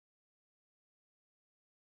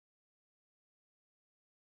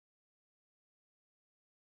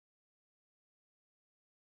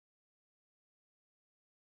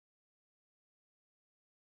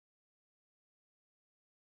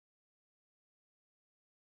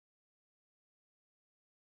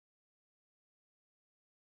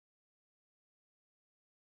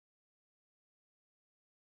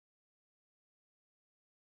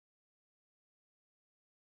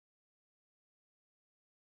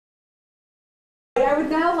I would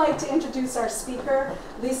now like to introduce our speaker,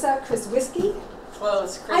 Lisa Krzywicki.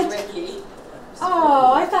 Close, Krzywicki.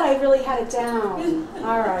 Oh, I thought I really had it down.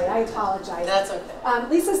 All right, I apologize. That's okay.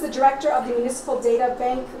 Lisa's the director of the Municipal Data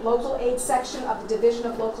Bank Local Aid section of the Division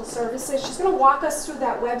of Local Services. She's going to walk us through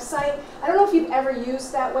that website. I don't know if you've ever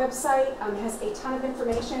used that website. It has a ton of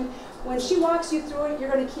information. When she walks you through it, you're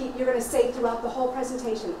going to say throughout the whole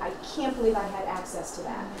presentation, I can't believe I had access to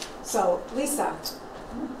that. So, Lisa,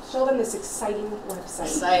 show them this exciting website.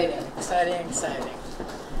 Exciting, exciting, exciting.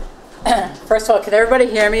 First of all, can everybody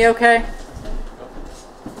hear me okay?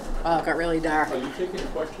 Oh, it got really dark. Are you taking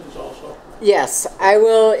questions also? Yes, I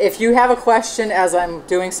will. If you have a question as I'm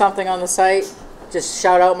doing something on the site, just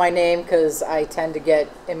shout out my name because I tend to get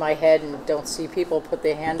in my head and don't see people put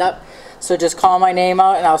their hand up. So just call my name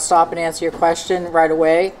out and I'll stop and answer your question right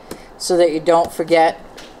away so that you don't forget,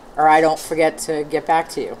 or I don't forget to get back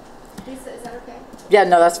to you. Lisa, is that okay? Yeah,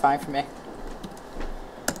 no, that's fine for me.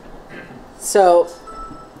 So,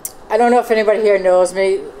 I don't know if anybody here knows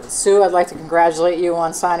me. Sue, I'd like to congratulate you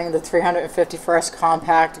on signing the 351st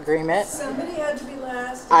Compact Agreement. Somebody had to be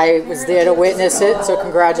last. I was there to witness it, so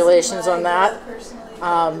congratulations on that.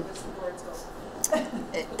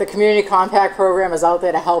 The Community Compact Program is out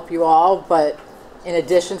there to help you all, but in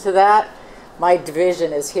addition to that, my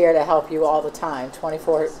division is here to help you all the time,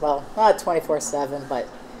 24, well, not 24/7, but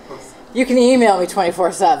you can email me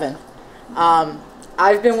 24/7.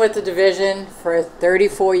 I've been with the division for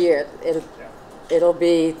 34 years. It'll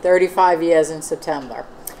be 35 years in September.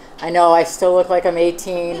 I know I still look like I'm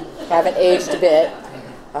 18, haven't aged a bit.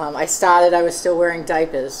 I was still wearing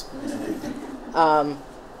diapers.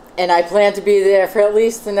 And I plan to be there for at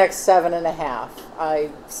least the next 7.5. I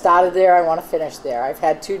started there, I want to finish there. I've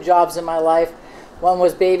had 2 jobs in my life. One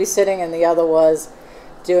was babysitting and the other was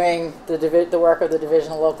doing the work of the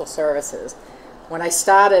Division of Local Services. When I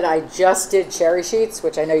started, I just did cherry sheets,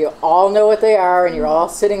 which I know you all know what they are, and you're all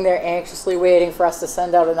sitting there anxiously waiting for us to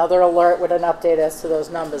send out another alert with an update as to those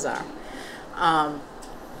numbers are.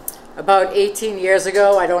 About 18 years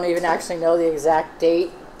ago, I don't even actually know the exact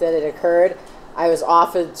date that it occurred, I was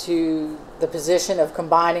offered to the position of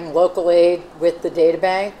combining local aid with the data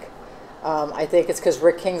bank. I think it's because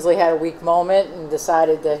Rick Kingsley had a weak moment and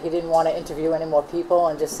decided that he didn't want to interview any more people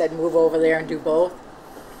and just said move over there and do both.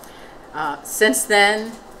 Since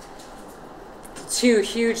then, 2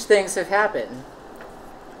 huge things have happened.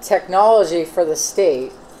 Technology for the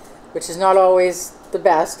state, which is not always the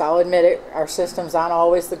best, I'll admit it, our systems aren't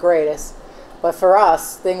always the greatest, but for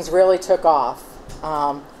us, things really took off.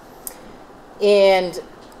 And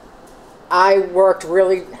I worked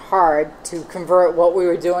really hard to convert what we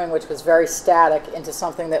were doing, which was very static, into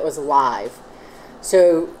something that was live.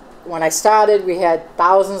 So when I started, we had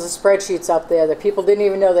thousands of spreadsheets up there that people didn't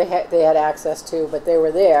even know they had access to, but they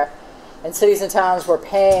were there. And cities and towns were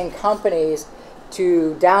paying companies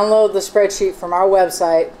to download the spreadsheet from our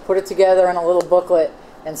website, put it together in a little booklet,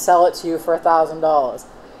 and sell it to you for $1,000.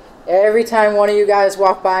 Every time one of you guys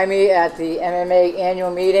walked by me at the MMA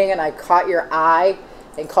annual meeting and I caught your eye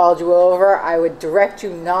and called you over, I would direct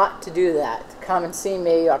you not to do that. To come and see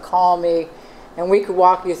me or call me, and we could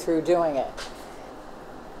walk you through doing it.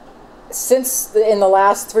 Since in the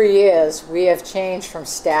last 3 years, we have changed from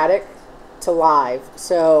static to live.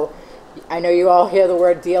 So I know you all hear the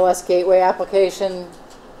word DLS gateway application,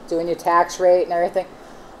 doing your tax rate and everything.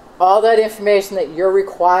 All that information that you're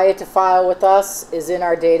required to file with us is in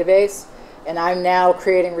our database, and I'm now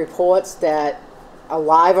creating reports that are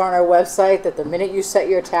live on our website, that the minute you set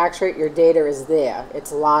your tax rate, your data is there.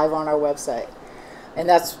 It's live on our website. And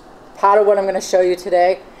that's part of what I'm going to show you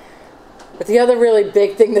today. But the other really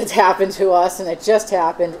big thing that's happened to us, and it just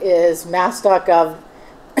happened, is Mass.gov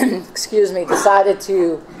excuse me, decided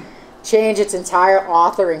to change its entire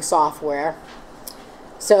authoring software.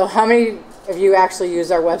 So how many of you actually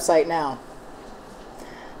use our website now?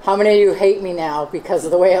 How many of you hate me now because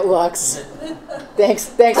of the way it looks? Thanks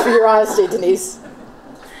for your honesty, Denise.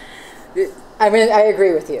 I mean, I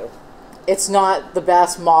agree with you. It's not the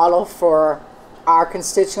best model for our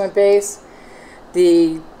constituent base.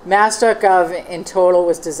 The Mass.gov in total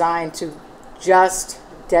was designed to just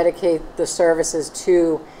dedicate the services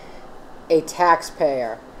to a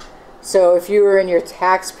taxpayer. So if you were in your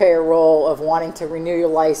taxpayer role of wanting to renew your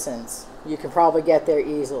license, you can probably get there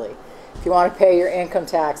easily. If you want to pay your income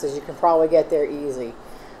taxes, you can probably get there easy.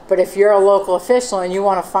 But if you're a local official and you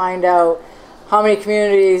want to find out how many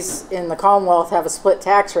communities in the Commonwealth have a split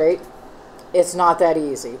tax rate, it's not that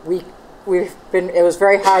easy. It was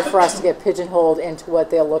very hard for us to get pigeonholed into what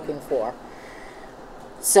they're looking for.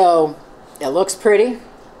 So it looks pretty,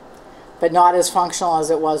 but not as functional as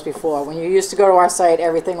it was before. When you used to go to our site,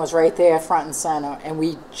 everything was right there, front and center, and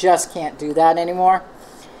we just can't do that anymore.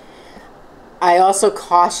 I also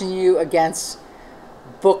caution you against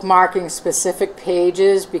bookmarking specific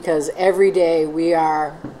pages, because every day we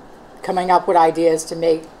are coming up with ideas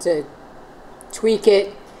to tweak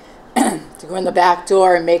it, to go in the back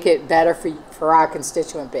door and make it better for our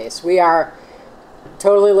constituent base. We are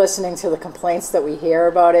totally listening to the complaints that we hear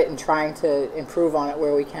about it and trying to improve on it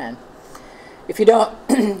where we can. If you don't,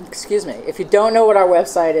 excuse me, if you don't know what our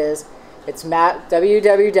website is, it's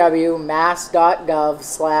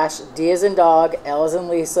www.mass.gov/D as in dog, L as in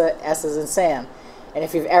Lisa, S as in Sam. And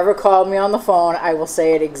if you've ever called me on the phone, I will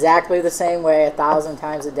say it exactly the same way 1,000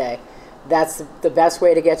 times a day. That's the best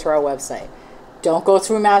way to get to our website. Don't go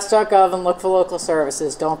through mass.gov and look for local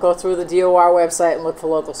services. Don't go through the DOR website and look for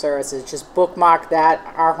local services. Just bookmark that,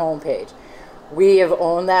 our homepage. We have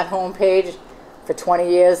owned that homepage for 20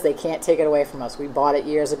 years. They can't take it away from us. We bought it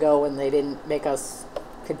years ago when they didn't make us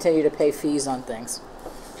continue to pay fees on things.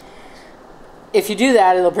 If you do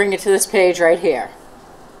that, it'll bring you to this page right here.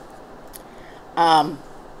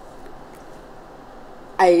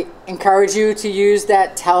 I encourage you to use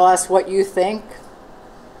that tell us what you think,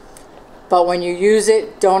 but when you use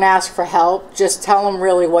it, don't ask for help. Just tell them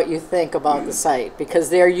really what you think about the site, because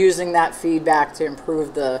they're using that feedback to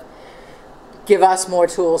improve give us more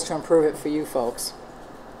tools to improve it for you folks.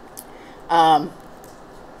 I'm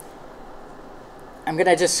going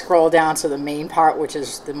to just scroll down to the main part, which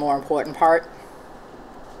is the more important part.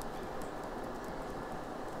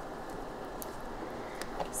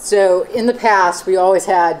 So in the past, we always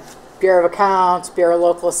had Bureau of Accounts, Bureau of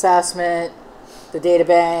Local Assessment, the data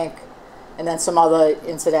bank, and then some other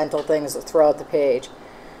incidental things throughout the page.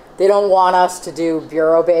 They don't want us to do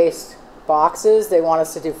bureau-based boxes. They want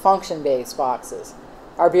us to do function-based boxes.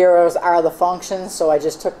 Our bureaus are the functions, so I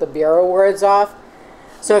just took the bureau words off.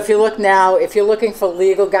 So if you look now, if you're looking for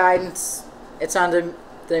legal guidance, it's under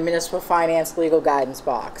the Municipal Finance Legal Guidance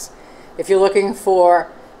box. If you're looking for,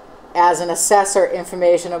 as an assessor,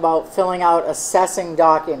 information about filling out assessing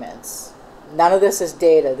documents, none of this is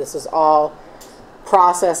data. This is all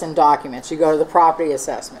process and documents. You go to the property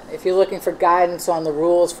assessment. If you're looking for guidance on the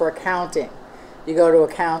rules for accounting, you go to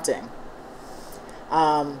accounting.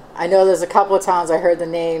 I know there's a couple of times I heard the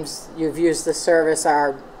names you've used the service,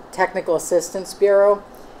 our Technical Assistance Bureau.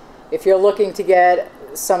 If you're looking to get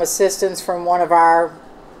some assistance from one of our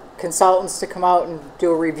consultants to come out and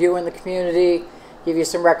do a review in the community, give you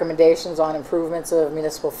some recommendations on improvements of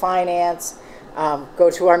municipal finance, go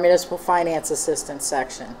to our Municipal Finance Assistance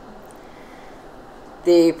section.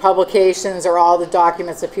 The publications are all the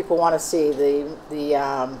documents that people want to see. The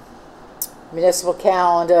municipal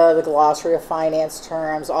calendar, the glossary of finance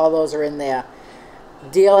terms, all those are in there.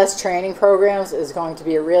 DLS training programs is going to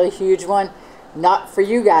be a really huge one, not for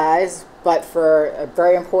you guys, but for a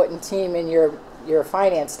very important team in your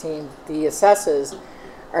finance team. The assessors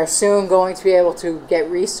are soon going to be able to get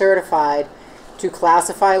recertified to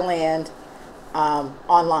classify land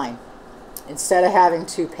online. Instead of having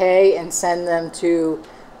to pay and send them to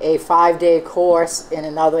a 5-day course in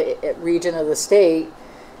another region of the state,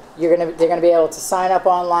 they're going to be able to sign up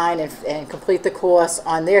online and complete the course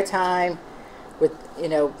on their time. With, you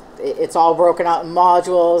know, it's all broken out in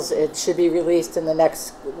modules. It should be released in the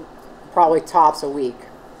next, probably tops a week.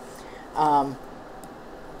 And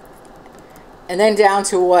then down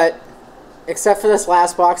to what, except for this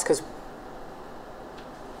last box, because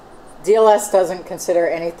DLS doesn't consider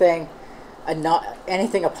anything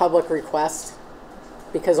a public request,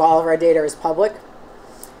 because all of our data is public.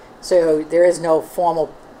 So there is no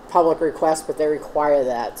formal public request, but they require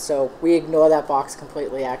that. So we ignore that box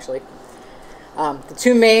completely, actually. The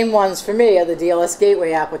two main ones for me are the DLS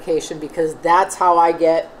Gateway application, because that's how I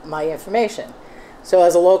get my information. So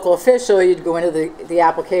as a local official, you'd go into the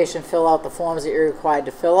application, fill out the forms that you're required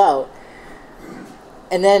to fill out.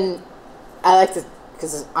 And then I like to,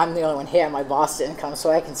 because I'm the only one here, my boss didn't come,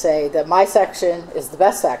 so I can say that my section is the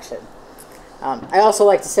best section. I also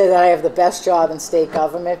like to say that I have the best job in state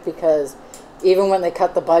government, because even when they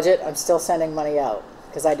cut the budget, I'm still sending money out,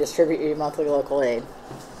 because I distribute your monthly local aid.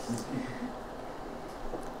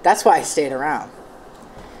 That's why I stayed around.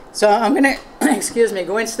 So I'm going to, excuse me,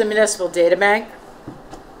 go into the municipal data bank.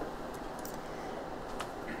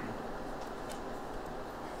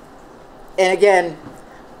 And again,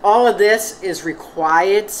 all of this is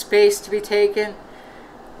required space to be taken.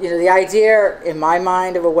 You know, the idea in my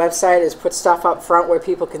mind of a website is put stuff up front where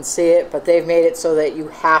people can see it, but they've made it so that you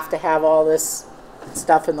have to have all this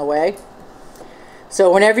stuff in the way.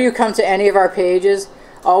 So whenever you come to any of our pages,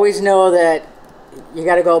 always know that you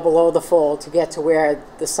got to go below the fold to get to where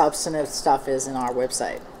the substantive stuff is in our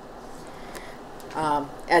website.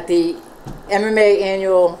 At the MMA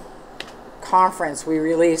annual conference, we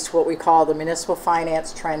released what we call the Municipal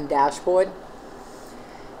Finance Trend Dashboard.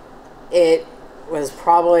 It was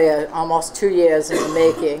probably almost 2 years in the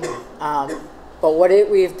making. But what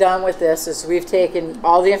we've done with this is we've taken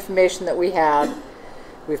all the information that we have,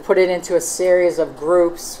 we've put it into a series of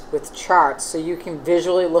groups with charts so you can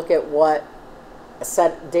visually look at what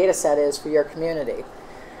a data set is for your community.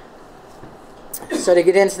 So to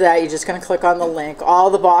get into that, you're just going to click on the link. All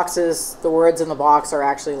the boxes, the words in the box are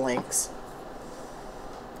actually links.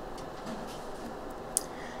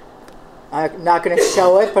 I'm not going to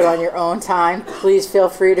show it, but on your own time, please feel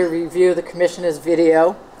free to review the Commissioner's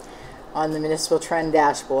video on the Municipal Trend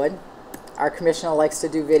Dashboard. Our Commissioner likes to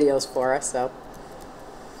do videos for us, so.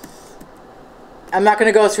 I'm not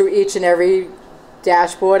going to go through each and every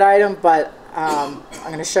dashboard item, but I'm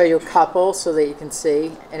going to show you a couple so that you can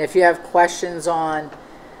see. And if you have questions on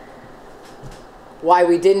why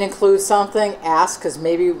we didn't include something, ask, because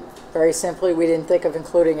maybe, very simply, we didn't think of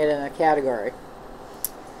including it in a category.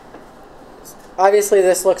 Obviously,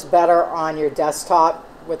 this looks better on your desktop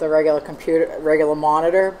with a regular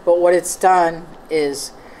monitor, but what it's done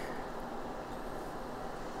is,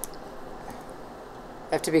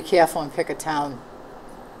 I have to be careful and pick a town.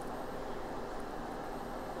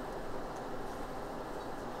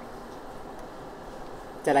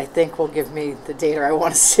 That I think will give me the data I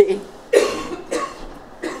want to see.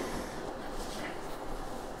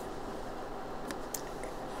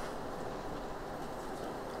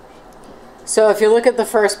 So if you look at the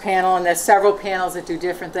first panel, and there's several panels that do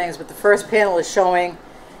different things, but the first panel is showing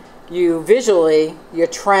you visually your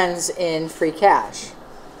trends in free cash.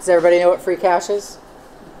 Does everybody know what free cash is?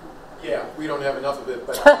 Yeah, we don't have enough of it,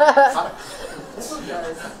 but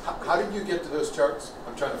how did you get to those charts?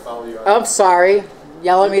 I'm trying to follow you. I'm sorry.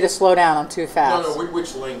 Yell at me to slow down. I'm too fast. No,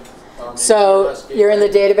 which link? So you're in the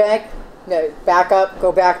data bank. No, back up.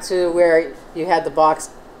 Go back to where you had the box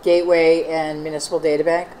Gateway and Municipal Data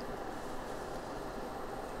Bank.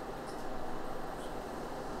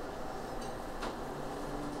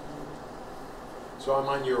 So I'm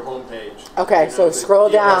on your home page. Okay, so scroll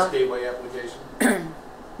down. DLS Gateway application?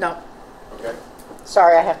 No. Okay.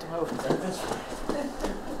 Sorry, I have to move.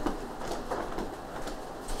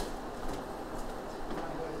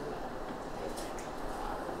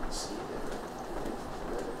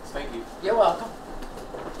 Thank you. You're welcome.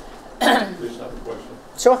 Please have a question.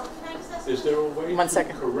 Sure. Is there a way One to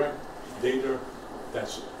second. correct data that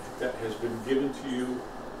has been given to you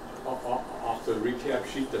off the recap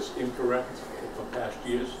sheet that's incorrect for past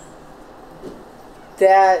years?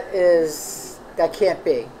 That can't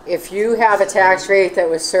be. If you have a tax rate that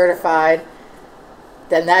was certified,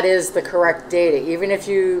 then that is the correct data. Even if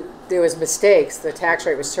there was mistakes, the tax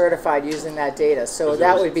rate was certified using that data. So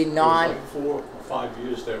that would be non. There was like 4 or 5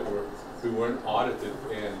 years that we weren't audited,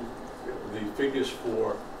 and the figures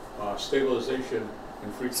for stabilization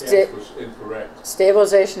and free cash was incorrect.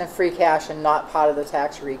 Stabilization and free cash are not part of the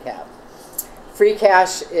tax recap. Free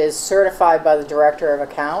cash is certified by the Director of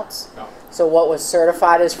Accounts. No. So what was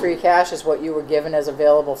certified as free cash is what you were given as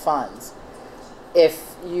available funds.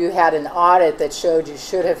 If you had an audit that showed you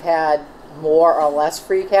should have had more or less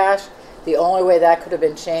free cash, the only way that could have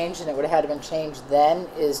been changed, and it would have had to been changed then,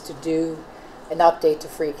 is to do an update to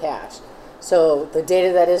free cash. So the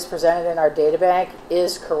data that is presented in our data bank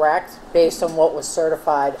is correct based on what was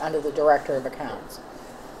certified under the Director of Accounts.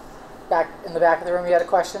 Back in the back of the room, you had a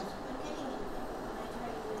question?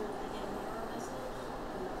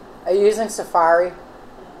 Are you using Safari?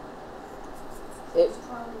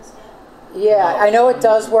 Yeah, I know it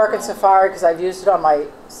does work in Safari because I've used it on my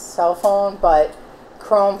cell phone, but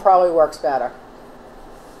Chrome probably works better.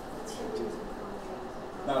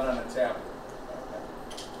 Not on a tablet.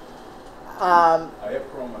 Um, I have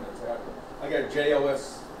Chrome on a tablet. I got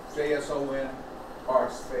JSON,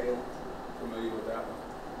 parse fail. Familiar with that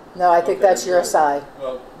one? no, I think Okay, that's your good. side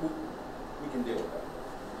Well, we can deal with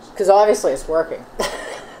that. because obviously it's working.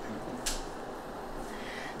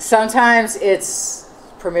 Sometimes it's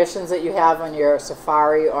permissions that you have on your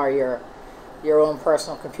Safari or your own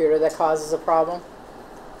personal computer that causes a problem.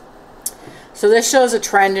 So this shows a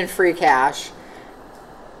trend in free cash.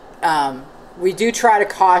 We do try to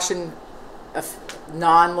caution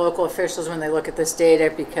non-local officials when they look at this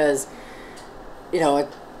data because, you know,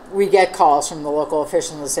 we get calls from the local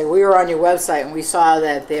officials that say, we were on your website and we saw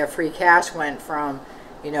that their free cash went from,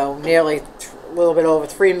 you know, nearly a little bit over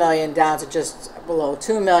 3 million down to just below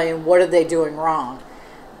 2 million. What are they doing wrong?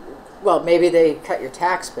 well, maybe they cut your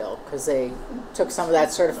tax bill because they took some of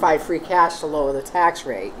that certified free cash to lower the tax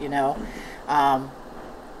rate, you know.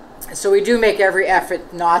 So we do make every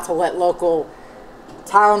effort not to let local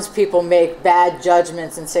townspeople make bad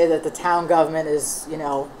judgments and say that the town government is, you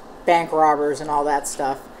know, bank robbers and all that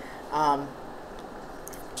stuff.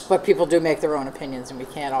 But people do make their own opinions, and we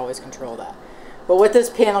can't always control that. But what this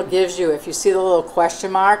panel gives you, if you see the little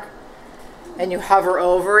question mark and you hover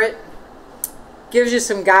over it, gives you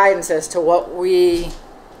some guidance as to what the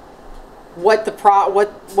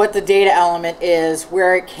data element is,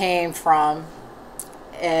 where it came from,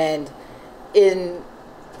 and in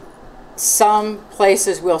some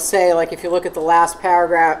places we'll say, like if you look at the last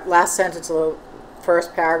paragraph, last sentence of the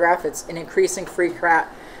first paragraph, it's an increasing free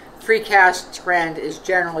cash trend is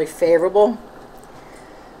generally favorable.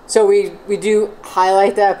 So we do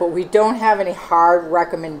highlight that, but we don't have any hard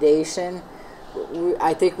recommendation.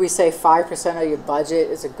 I think we say 5% of your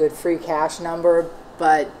budget is a good free cash number,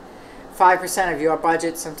 but 5% of your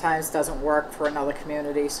budget sometimes doesn't work for another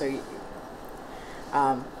community. So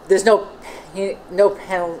there's no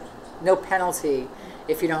penalty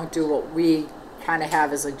if you don't do what we kind of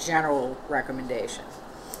have as a general recommendation.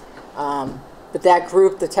 But that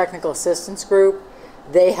group, the technical assistance group,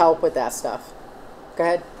 they help with that stuff. Go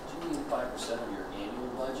ahead. Do you mean 5% of your annual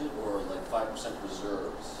budget or like 5%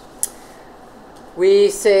 reserves? We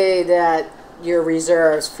say that your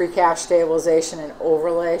reserves, free cash stabilization and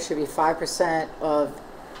overlay should be 5% of,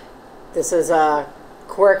 this is a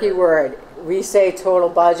quirky word, we say total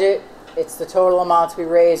budget, it's the total amount to be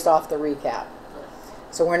raised off the recap.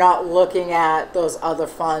 So we're not looking at those other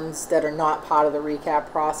funds that are not part of the recap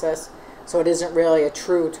process. So it isn't really a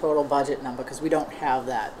true total budget number because we don't have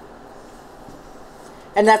that.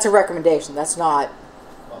 And that's a recommendation. That's not,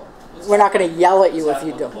 Well, we're not going to yell at you if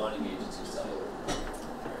you don't. Bonding agencies tell you.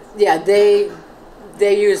 Yeah, they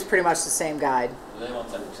use pretty much the same guide. They want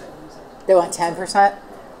 10%. They want 10%?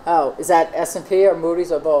 Oh, is that S&P or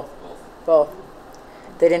Moody's or both? Both.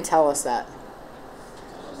 They didn't tell us that.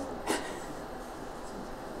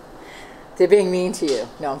 They're being mean to you.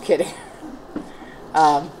 No, I'm kidding.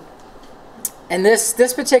 And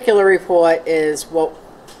this particular report is, what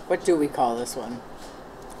do we call this one?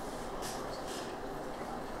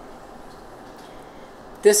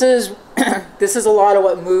 This is this is a lot of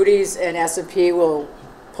what Moody's and S&P will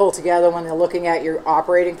pull together when they're looking at your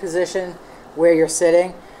operating position, where you're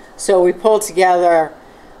sitting. So we pulled together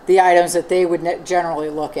the items that they would generally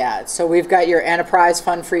look at. So we've got your enterprise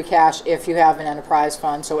fund free cash if you have an enterprise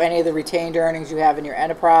fund. So any of the retained earnings you have in your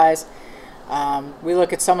enterprise. We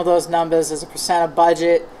look at some of those numbers as a percent of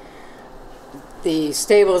budget. The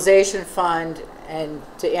stabilization fund, and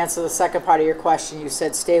to answer the second part of your question, you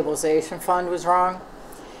said stabilization fund was wrong.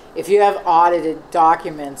 If you have audited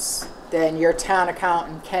documents, then your town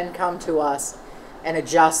accountant can come to us and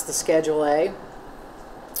adjust the Schedule A,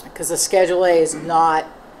 because the Schedule A is not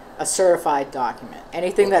a certified document.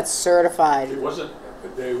 Anything that's certified. It wasn't,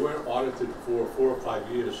 they weren't audited for 4 or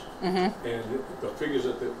 5 years, and the figures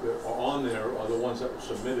that are on there are the ones that were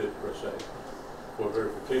submitted, per se, for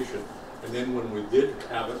verification. And then when we did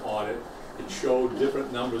have an audit, it showed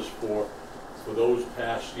different numbers for those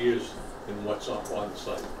past years than what's on the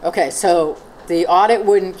site. Okay, so the audit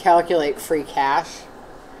wouldn't calculate free cash.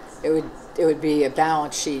 It would be a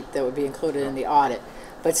balance sheet that would be included in the audit.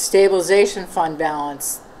 But stabilization fund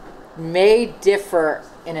balance may differ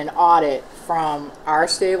in an audit from our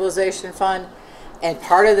stabilization fund, and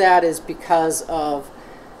part of that is because of,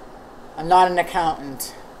 I'm not an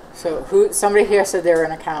accountant, so somebody here said they're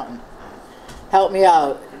an accountant. Help me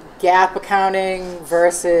out. GAAP accounting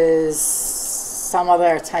versus some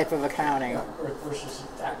other type of accounting. Yeah, versus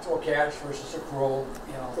actual cash versus accrual,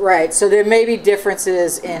 you know. Right, so there may be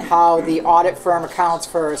differences in how the audit firm accounts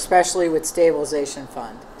for, especially with stabilization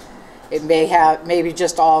fund. It may have maybe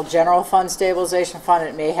just all general fund stabilization fund.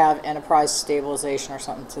 It may have enterprise stabilization or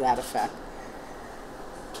something to that effect.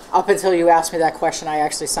 Up until you asked me that question, I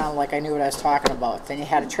actually sounded like I knew what I was talking about. Then you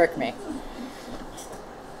had to trick me.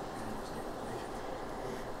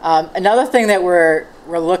 Another thing that we're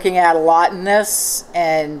looking at a lot in this,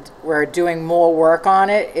 and we're doing more work on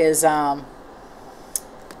it, is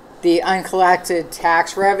the uncollected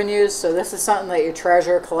tax revenues. So this is something that your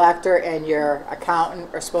treasurer, collector, and your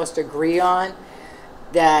accountant are supposed to agree on,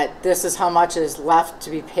 that this is how much is left to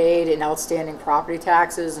be paid in outstanding property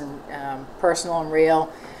taxes and personal and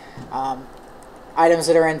real. Items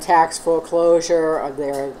that are in tax foreclosure, or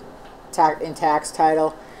they're in tax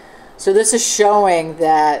title. So this is showing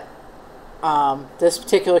that this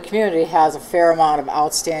particular community has a fair amount of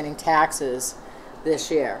outstanding taxes this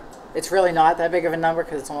year. It's really not that big of a number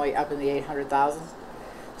because it's only up in the 800,000.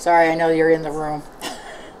 Sorry, I know you're in the room.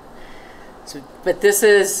 But this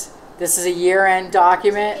is a year-end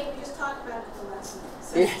document. Okay, we just talked about it at the last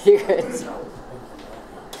meeting. You're good.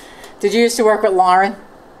 Did you used to work with Lauren?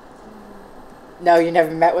 No, you never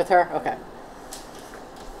met with her? Okay.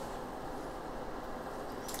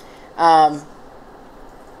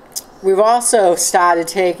 We've also started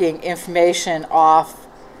taking information off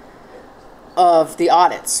of the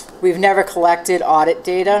audits. We've never collected audit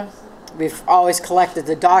data. We've always collected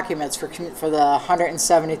the documents for the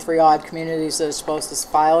 173 odd communities that are supposed to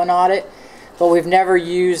file an audit, but we've never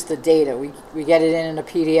used the data. We get it in a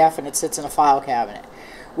PDF and it sits in a file cabinet.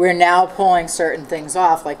 We're now pulling certain things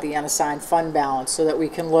off, like the unassigned fund balance, so that we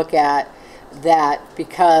can look at that,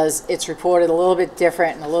 because it's reported a little bit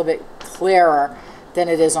different and a little bit clearer than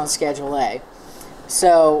it is on Schedule A.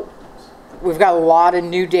 So we've got a lot of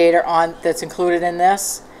new data that's included in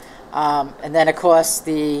this. And then, of course,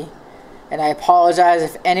 and I apologize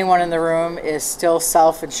if anyone in the room is still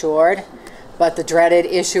self-insured, but the dreaded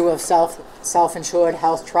issue of self-insured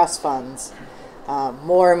health trust funds.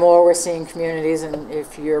 More and more we're seeing communities, and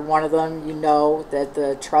if you're one of them, you know that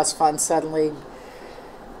the trust fund suddenly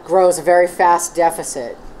grows a very fast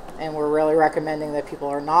deficit, and we're really recommending that people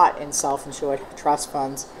are not in self-insured trust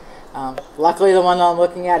funds. Luckily, the one that I'm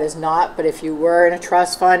looking at is not, but if you were in a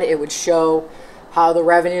trust fund, it would show how the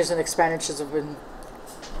revenues and expenditures have been.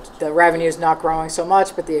 The revenues not growing so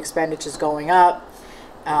much, but the expenditures going up,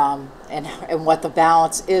 and what the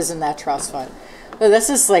balance is in that trust fund. So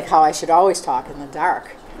this is like how I should always talk, in the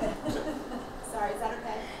dark. Sorry, is that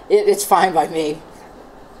okay? It's fine by me.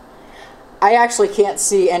 I actually can't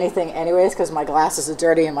see anything anyways because my glasses are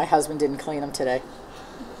dirty and my husband didn't clean them today.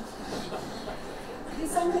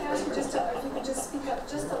 Lisa, I'm going to ask you if you could just speak up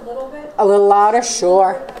just a little bit. A little louder?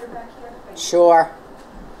 Sure. Better back here. Sure.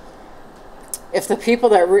 If the people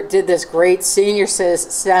that did this great senior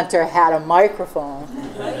center had a microphone.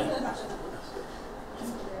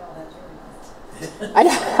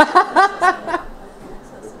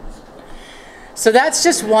 So that's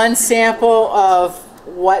just one sample of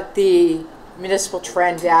what the Municipal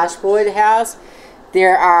Trend Dashboard has.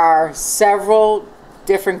 There are several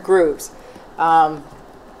different groups. I'm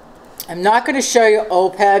not going to show you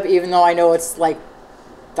OPEB, even though I know it's like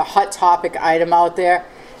the hot topic item out there,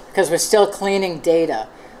 because we're still cleaning data.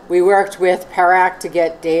 We worked with PERAC to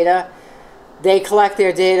get data. They collect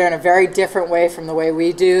their data in a very different way from the way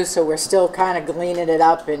we do, so we're still kind of gleaning it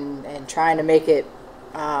up and trying to make it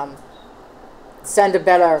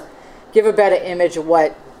give a better image of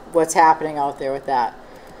what's happening out there with that.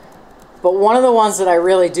 But one of the ones that I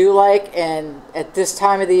really do like, and at this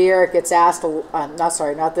time of the year it gets asked,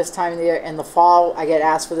 not this time of the year, in the fall I get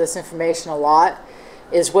asked for this information a lot,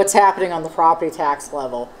 is what's happening on the property tax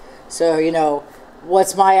level. So, you know,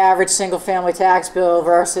 what's my average single-family tax bill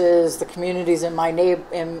versus the communities in my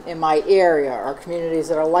in my area, or communities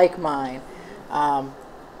that are like mine.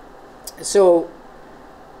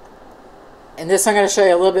 In this I'm going to show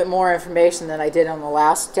you a little bit more information than I did on the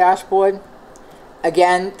last dashboard.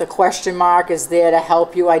 Again, the question mark is there to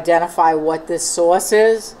help you identify what this source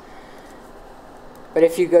is. But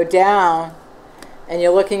if you go down and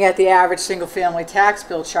you're looking at the average single-family tax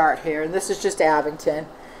bill chart here, and this is just Abington,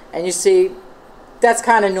 and you see that's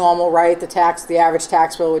kind of normal, right? The average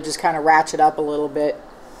tax bill would just kind of ratchet up a little bit.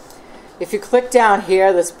 If you click down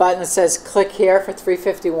here, this button that says click here for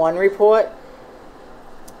 351 report,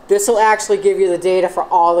 this will actually give you the data for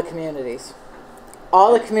all the communities.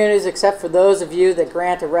 All the communities except for those of you that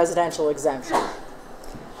grant a residential exemption.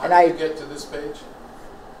 How do you get to this page?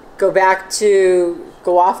 Go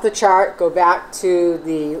off the chart, go back to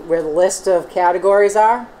where the list of categories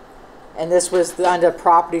are, and this was under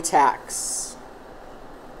property tax.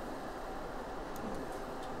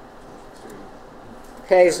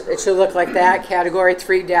 Okay, it should look like that, Category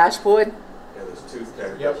 3 dashboard. Yeah, there's two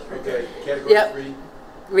categories. Yep, okay, category Yep.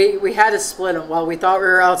 3. We had to split them. Well, we thought we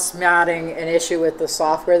were outsmarting an issue with the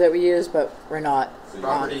software that we use, but we're not.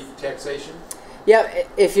 Property taxation? Yep,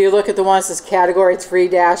 if you look at the ones that's Category 3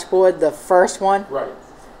 dashboard, the first one, Right,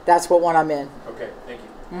 that's what one I'm in. okay, thank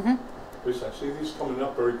you. Mm-hmm. Lisa, I see these coming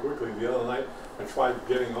up very quickly. The other night, I tried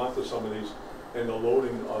getting onto some of these, and the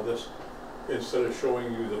loading of this, instead of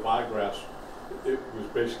showing you the bar graphs, it was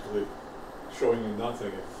basically showing you nothing.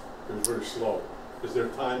 It was very slow. Is there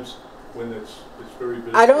times when it's very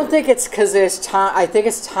busy? I don't think it's because there's time. I think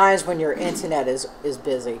it's times when your internet is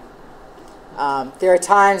busy. There are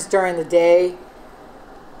times during the day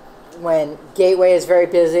when Gateway is very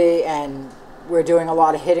busy and we're doing a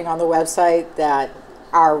lot of hitting on the website that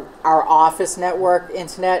our office network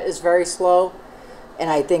internet is very slow, and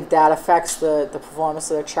I think that affects the performance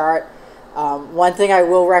of the chart. One thing I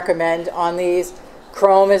will recommend on these,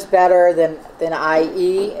 Chrome is better than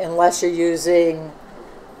IE unless you're using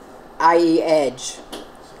IE Edge.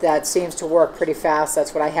 That seems to work pretty fast.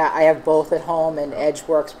 That's what I have. I have both at home, and Edge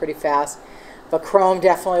works pretty fast. But Chrome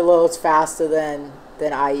definitely loads faster than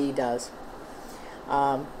IE does.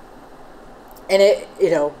 And it,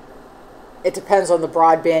 it depends on the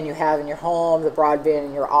broadband you have in your home, the broadband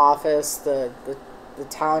in your office, the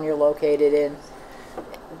town you're located in.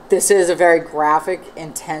 This is a very graphic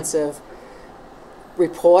intensive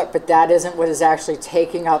report, but that isn't what is actually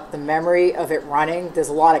taking up the memory of it running. There's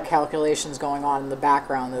a lot of calculations going on in the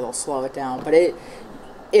background that'll slow it down. But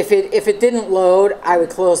if it didn't load, I would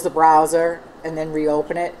close the browser and then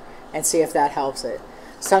reopen it and see if that helps it.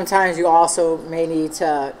 Sometimes you also may need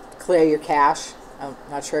to clear your cache. I'm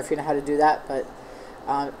not sure if you know how to do that, but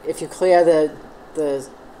if you clear the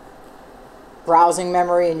browsing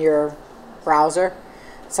memory in your browser,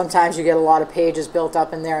 sometimes you get a lot of pages built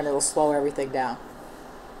up in there and it'll slow everything down.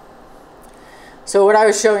 So what I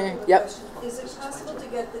was showing you, yep. Is it possible to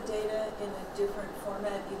get the data in a different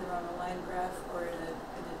format, either on a line graph or in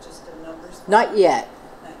a just a numbers format? Not yet.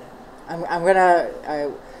 Not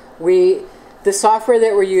yet. The software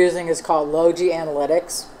that we're using is called Logi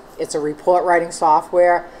Analytics. It's a report writing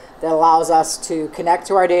software that allows us to connect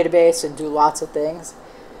to our database and do lots of things.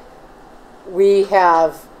 We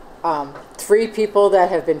have 3 people that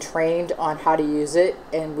have been trained on how to use it,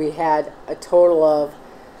 and we had a total of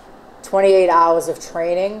 28 hours of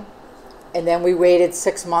training, and then we waited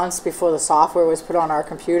 6 months before the software was put on our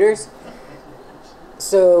computers.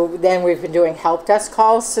 So then we've been doing help desk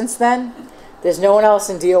calls since then. There's no one else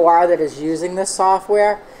in DOR that is using this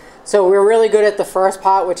software. So we're really good at the first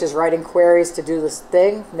part, which is writing queries to do this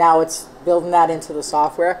thing. Now it's building that into the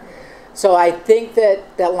software. So I think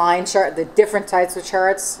that line chart, the different types of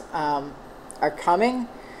charts are coming.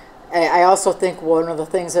 I also think one of the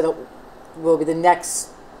things that will be the next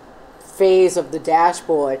phase of the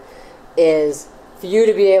dashboard is for you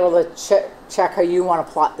to be able to check how you want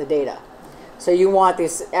to plot the data. So you want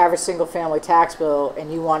this average single family tax bill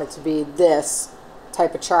and you want it to be this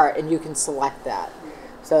type of chart, and you can select that.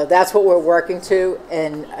 So that's what we're working to,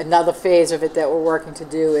 and another phase of it that we're working to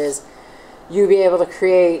do is you be able to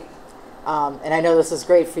create, and I know this is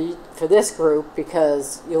great for this group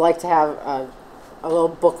because you like to have a little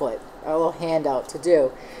booklet, a little handout to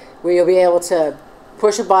do, where you'll be able to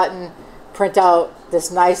push a button, print out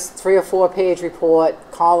this nice 3 or 4 page report,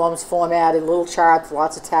 columns formatted, little charts,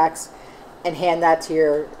 lots of text, and hand that to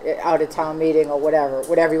your out of town meeting or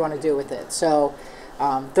whatever you want to do with it. So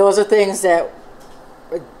those are things that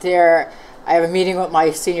I have a meeting with my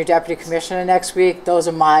senior deputy commissioner next week. Those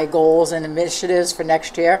are my goals and initiatives for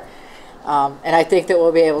next year, and I think that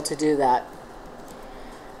we'll be able to do that.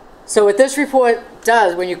 So what this report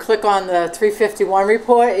does, when you click on the 351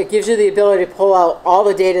 report, it gives you the ability to pull out all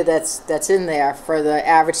the data that's in there for the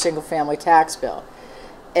average single family tax bill.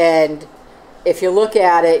 And if you look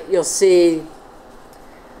at it, you'll see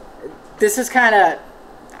this is kind of,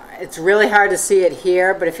 it's really hard to see it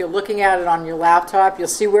here, but if you're looking at it on your laptop, you'll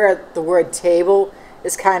see where the word table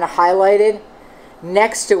is kind of highlighted.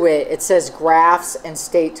 Next to it, it says graphs and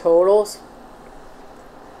state totals.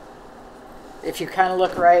 If you kind of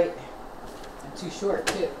look right, I'm too short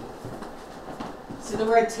too. See the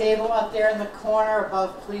word table up there in the corner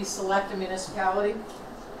above please select a municipality?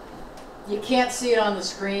 You can't see it on the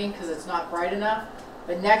screen because it's not bright enough,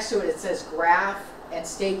 but next to it, it says graph and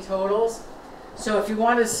state totals. So if you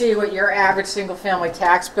wanted to see what your average single family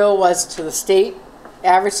tax bill was to the state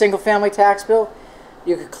average single family tax bill,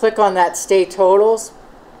 you could click on that state totals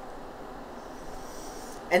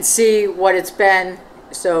and see what it's been.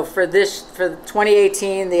 So for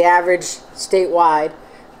 2018, the average statewide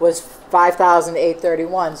was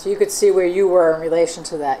 5,831. So you could see where you were in relation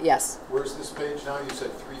to that. Yes? Where's this page now? You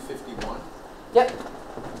said 351? Yep.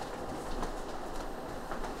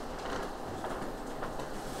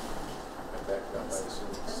 I backed up, I assume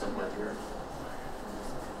it's somewhere here.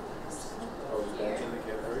 Oh, it's back in the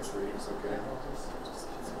category 3, okay.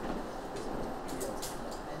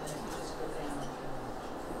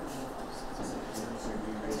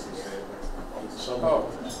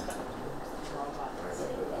 Oh.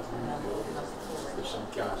 There's some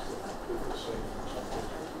gas that do the same.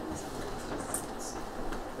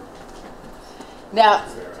 Now,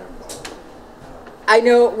 I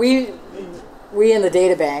know we in the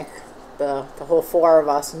data bank, the whole 4 of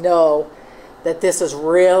us, know that this is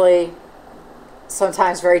really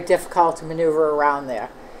sometimes very difficult to maneuver around there.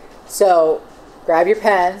 So grab your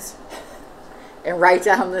pens and write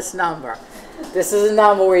down this number. This is a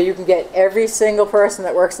number where you can get every single person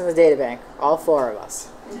that works in the data bank, all 4 of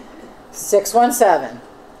us.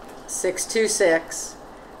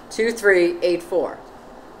 617-626-2384.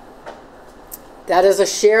 That is a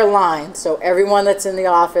share line, so everyone that's in the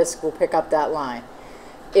office will pick up that line.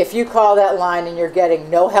 If you call that line and you're getting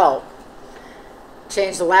no help,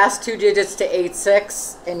 change the last 2 digits to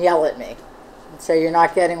 86 and yell at me. So you're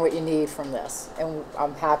not getting what you need from this, and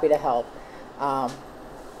I'm happy to help.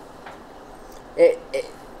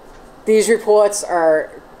 These reports they're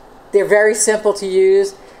very simple to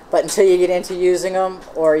use, but until you get into using them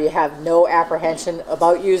or you have no apprehension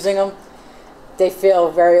about using them, they feel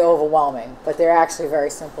very overwhelming, but they're actually very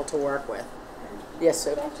simple to work with. Yes,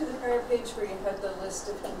 sir. Back to the prior page where you had the list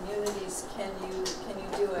of communities, can you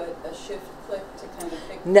do a shift click to kind of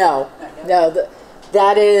pick? No,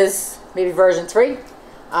 that is maybe version 3.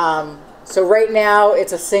 So right now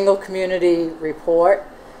it's a single community report.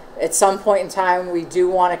 At some point in time we do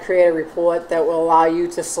want to create a report that will allow you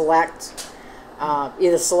to select,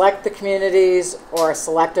 either select the communities or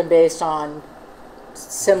select them based on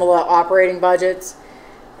similar operating budgets,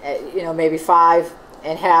 maybe 5,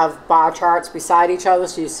 and have bar charts beside each other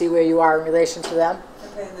so you see where you are in relation to them.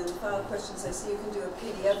 Okay, and then the final questions, I see you can do a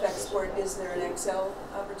PDF export. Is there an Excel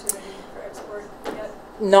opportunity for export yet?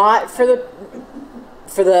 Not for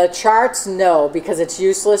the charts, no, because it's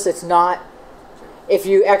useless. It's not, if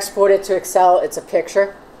you export it to Excel, it's a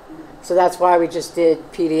picture. So that's why we just did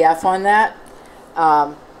PDF on that.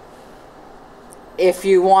 If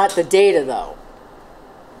you want the data though,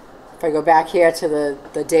 if I go back here to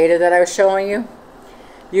the data that I was showing you,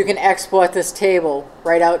 you can export this table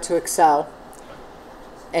right out to Excel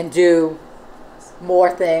and do more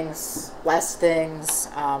things, less things,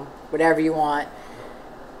 whatever you want.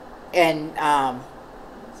 And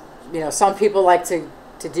some people like to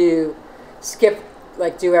do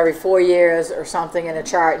every 4 years or something in a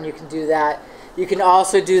chart, and you can do that. You can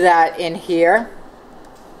also do that in here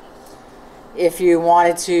if you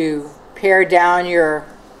wanted to pare down your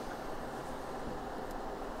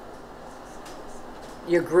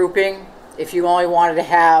grouping. If you only wanted to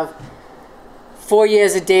have 4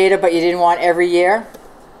 years of data but you didn't want every year,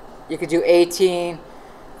 you could do 18,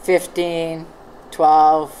 15,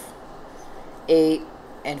 12, 8,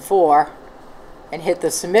 and 4 and hit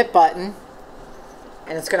the submit button,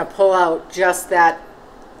 and it's going to pull out just that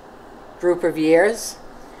group of years.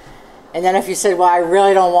 And then if you said, well, I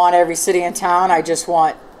really don't want every city in town, I just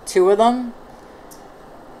want 2 of them,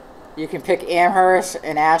 you can pick Amherst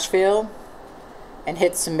and Ashfield and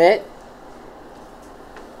hit submit,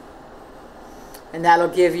 and that'll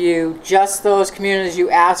give you just those communities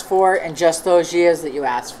you asked for and just those years that you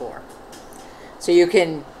asked for. So you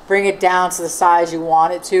can bring it down to the size you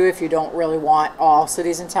want it to if you don't really want all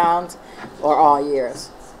cities and towns or all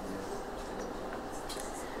years.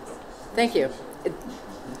 Thank you.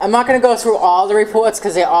 I'm not going to go through all the reports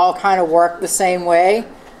because they all kind of work the same way,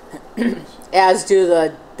 as do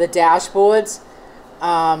the dashboards.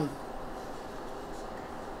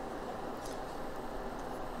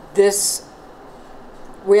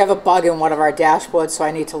 We have a bug in one of our dashboards, so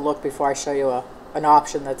I need to look before I show you an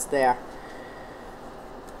option that's there.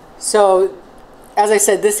 So, as I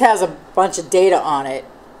said, this has a bunch of data on it,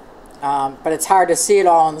 but it's hard to see it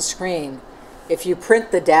all on the screen. If you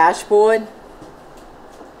print the dashboard,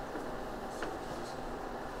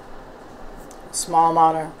 small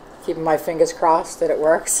amount of keeping my fingers crossed that it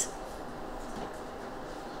works.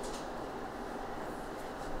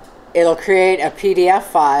 It'll create a PDF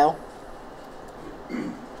file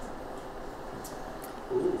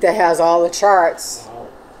that has all the charts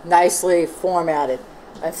nicely formatted.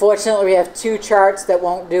 Unfortunately, we have 2 charts that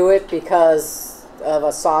won't do it because of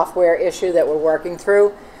a software issue that we're working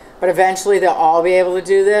through, but eventually they'll all be able to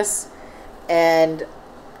do this, and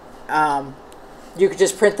you could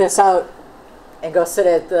just print this out and go sit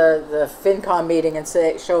at the FinCom meeting and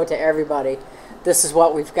show it to everybody. This is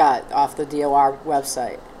what we've got off the DOR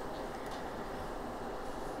website.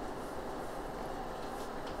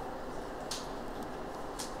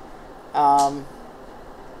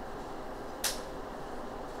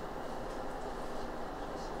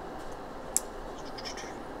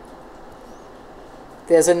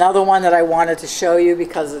 There's another one that I wanted to show you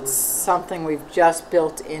because it's something we've just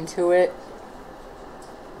built into it.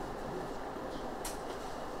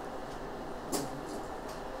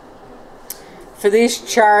 For these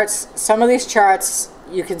charts, some of these charts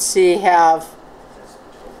you can see have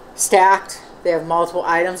stacked. They have multiple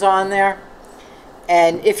items on there.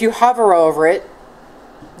 And if you hover over it,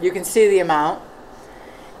 you can see the amount.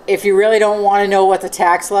 If you really don't want to know what the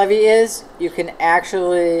tax levy is, you can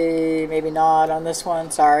actually, maybe not on this one,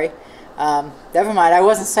 sorry. Never mind, I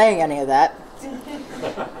wasn't saying any of that.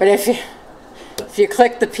 But if you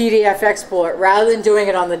click the PDF export, rather than doing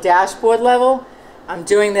it on the dashboard level, I'm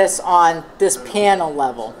doing this on this panel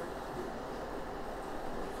level.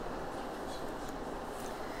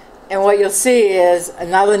 And what you'll see is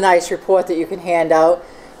another nice report that you can hand out.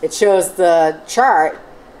 It shows the chart,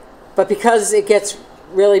 but because it gets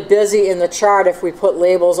really busy in the chart if we put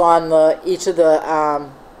labels on each of the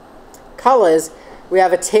colors, we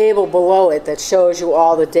have a table below it that shows you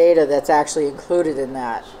all the data that's actually included in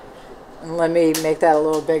that. And let me make that a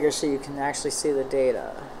little bigger so you can actually see the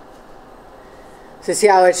data. So see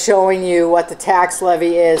how it's showing you what the tax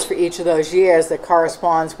levy is for each of those years that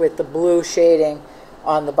corresponds with the blue shading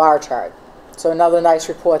on the bar chart. So another nice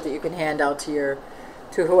report that you can hand out to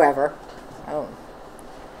whoever.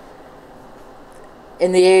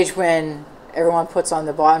 In the age when everyone puts on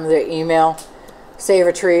the bottom of their email, save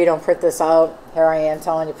a tree, don't print this out. Here I am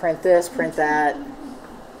telling you, print this, print that.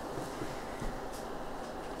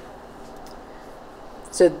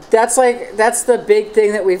 So that's the big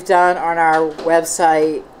thing that we've done on our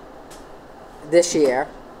website this year.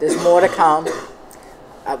 There's more to come.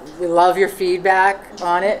 We love your feedback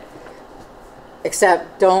on it,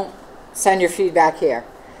 except don't send your feedback here.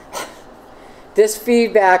 This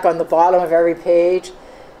feedback on the bottom of every page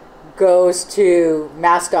goes to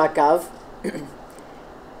mass.gov.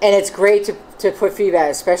 And it's great to put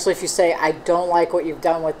feedback, especially if you say, I don't like what you've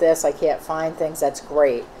done with this, I can't find things, that's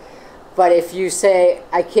great. But if you say,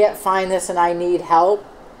 I can't find this and I need help,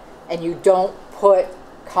 and you don't put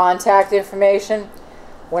contact information,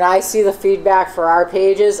 when I see the feedback for our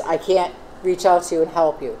pages, I can't reach out to you and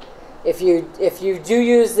help you. If you do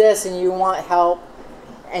use this and you want help,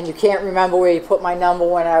 and you can't remember where you put my number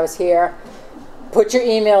when I was here, put your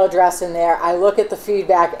email address in there. I look at the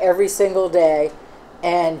feedback every single day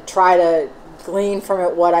and try to glean from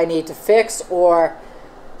it what I need to fix, or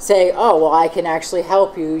say, oh, well, I can actually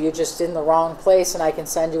help you. You're just in the wrong place, and I can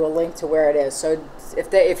send you a link to where it is. So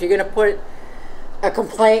if you're going to put a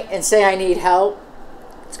complaint and say I need help,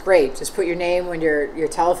 it's great. Just put your name and your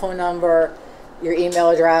telephone number, your email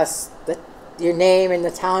address, your name and the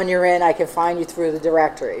town you're in. I can find you through the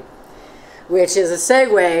directory, which is a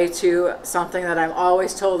segue to something that I'm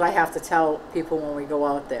always told I have to tell people when we go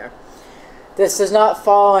out there. This does not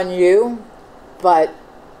fall on you, but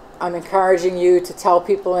I'm encouraging you to tell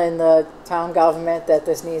people in the town government that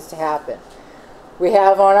this needs to happen. We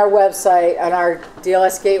have on our website, on our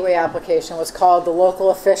DLS Gateway application, what's called the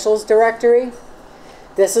Local Officials Directory.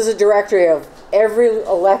 This is a directory of every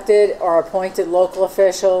elected or appointed local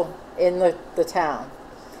official in the town.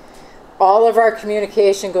 All of our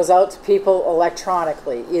communication goes out to people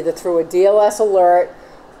electronically, either through a DLS alert,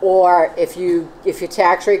 or if your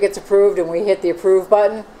tax rate gets approved and we hit the approve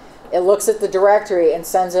button, it looks at the directory and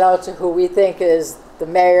sends it out to who we think is the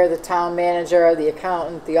mayor, the town manager, the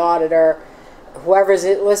accountant, the auditor, whoever's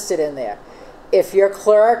listed in there. If your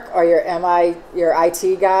clerk or your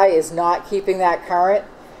IT guy is not keeping that current,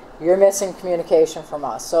 you're missing communication from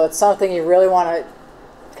us. So it's something you really want to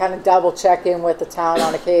kind of double check in with the town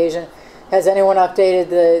on occasion. Has anyone updated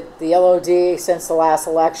the LOD since the last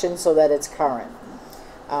election so that it's current?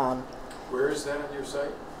 Where is that on your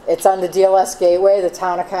site? It's on the DLS Gateway.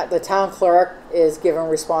 The town clerk is given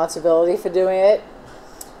responsibility for doing it.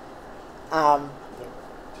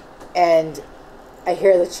 And I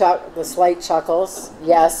hear the slight chuckles.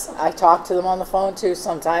 Yes, I talk to them on the phone too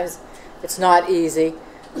sometimes. It's not easy.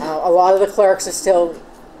 A lot of the clerks are still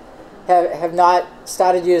have not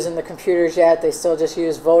started using the computers yet. They still just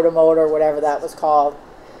use Votamode or whatever that was called.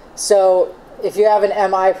 So if you have an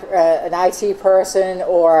IT person,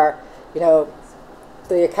 or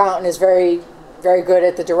the accountant is very, very good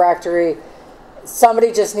at the directory,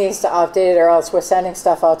 somebody just needs to update it, or else we're sending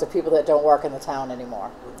stuff out to people that don't work in the town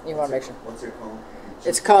anymore. You want to make sure. What's it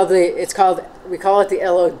We called? call it the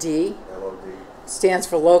LOD. LOD. Stands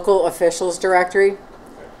for Local Officials Directory.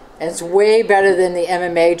 And it's way better than the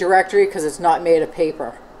MMA directory because it's not made of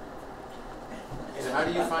paper. And how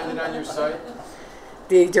do you find it on your site?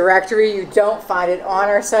 The directory, you don't find it on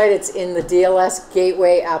our site. It's in the DLS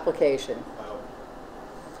Gateway application.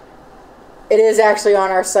 It is actually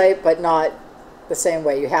on our site, but not the same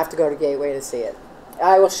way. You have to go to Gateway to see it.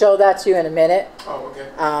 I will show that to you in a minute. Oh,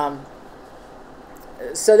 okay.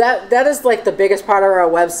 So that is like the biggest part of our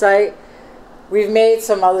website. We've made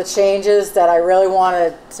some other changes that I really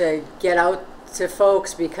wanted to get out to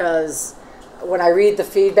folks, because when I read the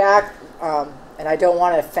feedback, and I don't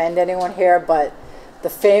want to offend anyone here, but the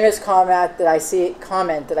famous comment that I see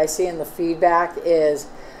in the feedback is,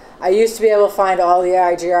 I used to be able to find all the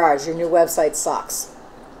IGRs. Your new website sucks.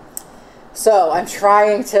 So I'm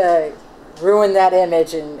trying to ruin that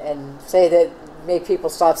image and say that, make people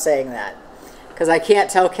stop saying that. because I can't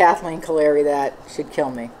tell Kathleen Caleri that. She'd kill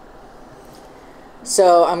me.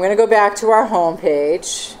 So I'm going to go back to our home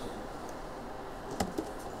page.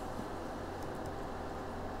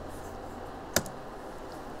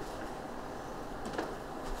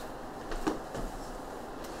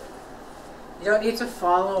 You don't need to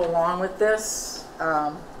follow along with this,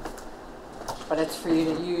 but it's for you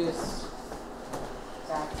to use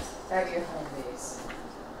at your home base.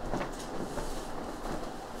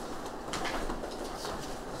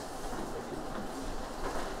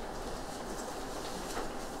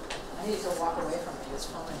 I need to walk away from me. It's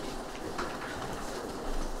following me.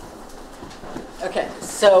 Okay,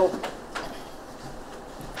 so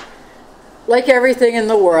like everything in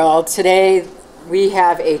the world, today we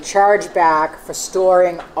have a chargeback for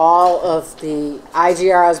storing all of the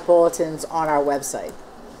IGR's bulletins on our website.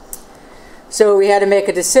 So we had to make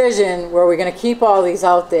a decision where we're going to keep all these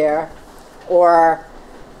out there or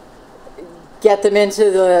get them into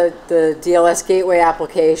the DLS Gateway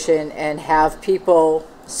application and have people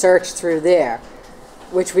search through there,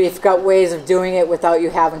 which we've got ways of doing it without you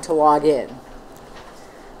having to log in.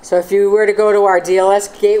 So if you were to go to our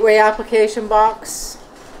DLS Gateway application box,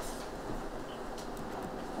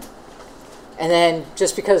 and then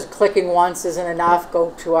just because clicking once isn't enough,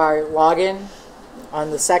 go to our login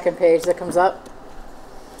on the second page that comes up.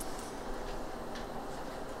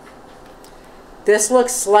 This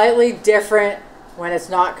looks slightly different when it's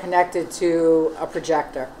not connected to a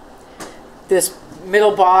projector. This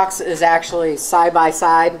middle box is actually side by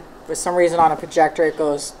side. For some reason on a projector it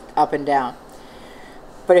goes up and down.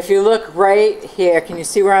 But if you look right here, can you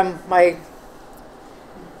see where my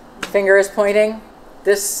finger is pointing?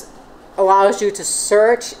 This allows you to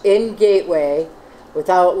search in Gateway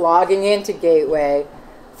without logging into Gateway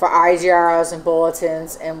for IGRs and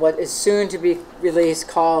bulletins and what is soon to be released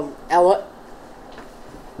called LFOs,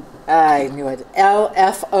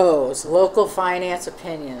 Local Finance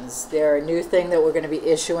Opinions. They're a new thing that we're going to be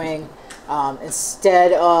issuing.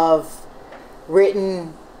 Instead of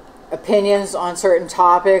written opinions on certain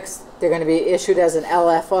topics, they're going to be issued as an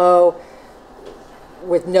LFO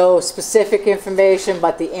with no specific information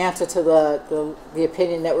but the answer to the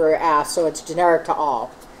opinion that we were asked, so it's generic to all,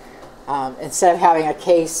 instead of having a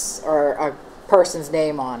case or a person's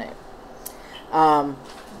name on it.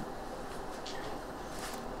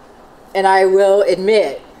 And I will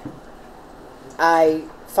admit, I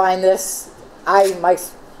find this, I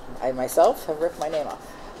myself have ripped my name off.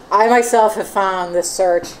 I myself have found this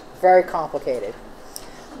search very complicated.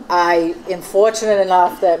 I am fortunate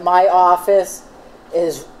enough that my office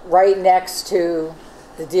is right next to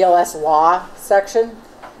the DLS law section.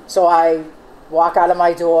 So I walk out of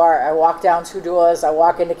my door, I walk down 2 doors, I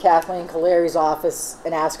walk into Kathleen Caleri's office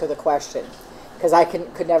and ask her the question, because I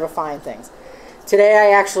could never find things. Today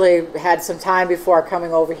I actually had some time before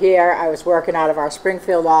coming over here. I was working out of our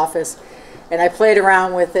Springfield office and I played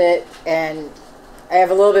around with it and I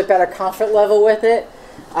have a little bit better comfort level with it.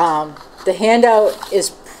 The handout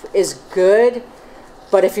is good,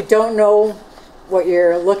 but if you don't know what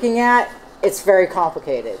you're looking at, it's very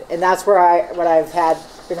complicated, and that's where what I've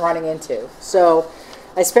been running into. So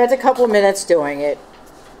I spent a couple of minutes doing it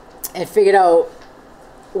and figured out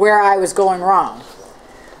where I was going wrong.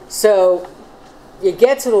 So you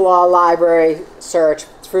get to the law library search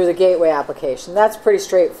through the Gateway application. That's pretty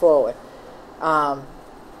straightforward.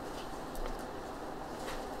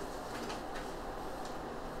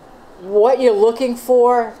 What you're looking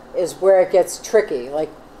for is where it gets tricky, like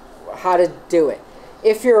how to do it.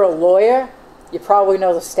 If you're a lawyer, you probably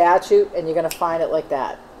know the statute and you're going to find it like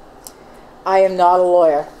that. I am not a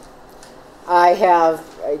lawyer.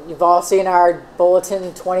 You've all seen our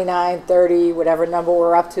bulletin 29, 30, whatever number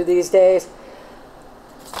we're up to these days.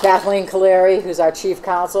 Kathleen Caleri, who's our chief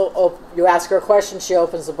counsel, you ask her a question, she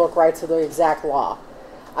opens the book right to the exact law.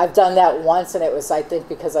 I've done that once and it was, I think,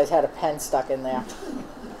 because I had a pen stuck in there.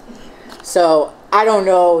 So I don't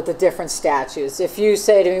know the different statutes. If you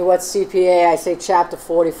say to me, what's CPA, I say chapter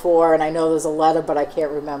 44, and I know there's a letter, but I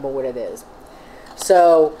can't remember what it is.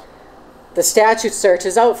 So the statute search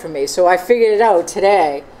is out for me. So I figured it out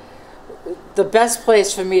today. The best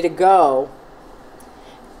place for me to go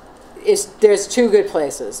is, there's 2 good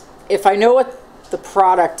places. If I know what the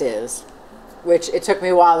product is, which it took me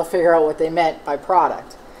a while to figure out what they meant by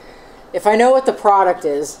product. If I know what the product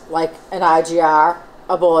is, like an IGR,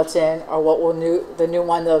 a bulletin, or the new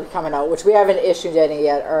one that'll be coming out, which we haven't issued any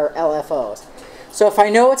yet, are LFOs. So if I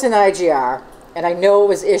know it's an IGR, and I know it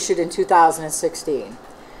was issued in 2016,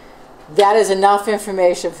 that is enough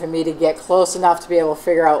information for me to get close enough to be able to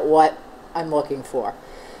figure out what I'm looking for.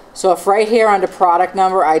 So if right here under product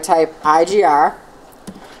number I type IGR,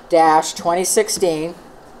 2016.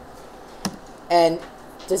 And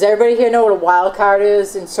does everybody here know what a wildcard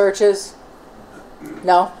is in searches?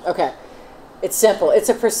 No? Okay. It's simple. It's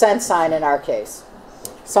a percent sign in our case.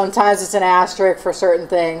 Sometimes it's an asterisk for certain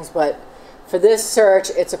things, but for this search,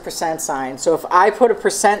 it's a percent sign. So if I put a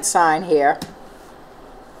percent sign here,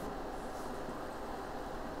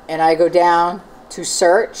 and I go down to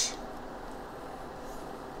search,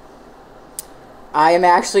 I am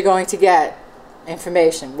actually going to get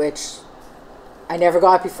information, which I never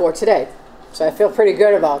got before today. So I feel pretty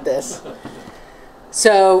good about this.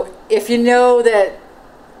 So if you know that,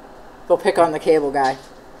 we'll pick on the cable guy,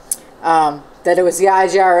 that it was the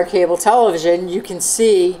IGR or cable television, you can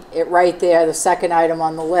see it right there, the second item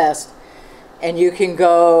on the list. And you can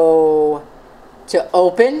go to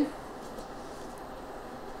open,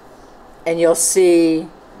 and you'll see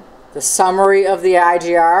the summary of the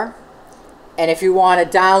IGR. And if you want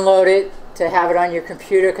to download it to have it on your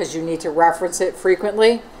computer because you need to reference it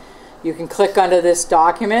frequently, you can click under this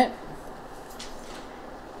document,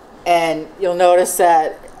 and you'll notice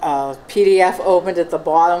that PDF opened at the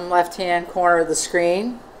bottom left-hand corner of the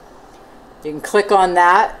screen. You can click on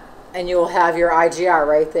that, and you will have your IGR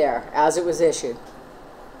right there as it was issued.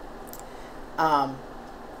 Right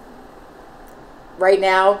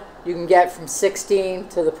now, you can get from 16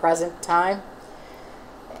 to the present time.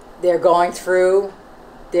 They're going through.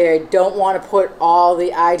 They don't want to put all the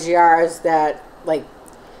IGRs that, like,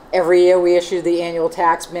 every year we issue the annual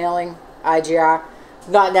tax mailing IGR.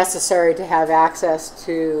 Not necessary to have access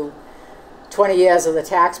to 20 years of the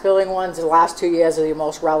tax billing ones. The last 2 years are the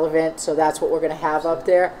most relevant, so that's what we're going to have up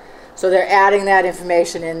there. So they're adding that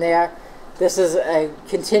information in there. This is a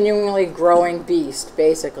continually growing beast,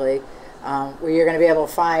 basically, where you're going to be able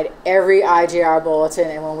to find every IGR bulletin,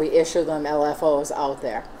 and when we issue them, LFOs out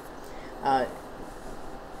there. I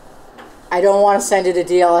don't want to send you to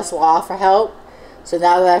DLS Law for help. So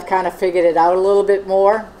now that I've kind of figured it out a little bit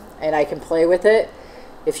more and I can play with it,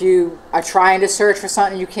 if you are trying to search for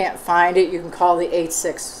something and you can't find it, you can call the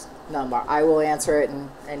 86 number. I will answer it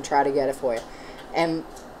and try to get it for you. And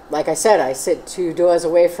like I said, I sit 2 doors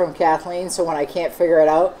away from Kathleen, so when I can't figure it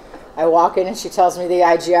out, I walk in and she tells me the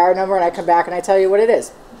IGR number, and I come back and I tell you what it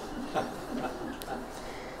is.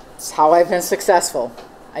 It's how I've been successful.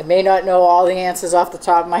 I may not know all the answers off the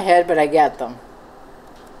top of my head, but I get them.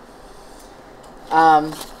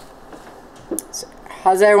 So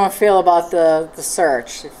how does everyone feel about the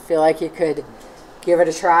search? Feel like you could give it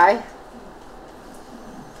a try?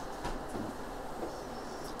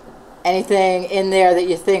 Anything in there that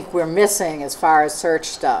you think we're missing as far as search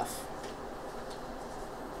stuff?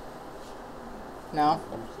 No?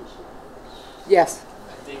 Yes?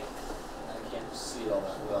 I think, I can't see it all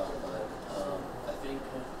that well, but I think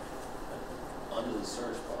under the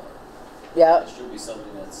search bar, Yeah. there should be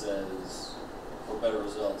something that says, for better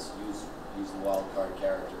results, use the wildcard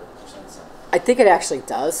character percent sign. I think it actually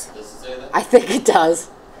does. Does it say that? I think it does.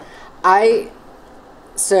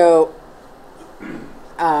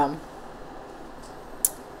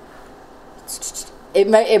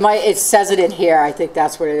 It says it in here. I think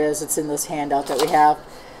that's what it is. It's in this handout that we have.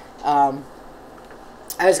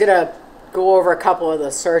 I was gonna go over a couple of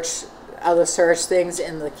the other search things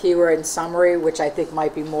in the keyword and summary, which I think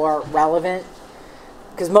might be more relevant.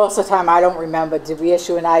 Because most of the time I don't remember, did we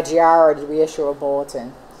issue an IGR or did we issue a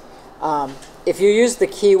bulletin? If you use the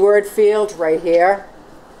keyword field right here,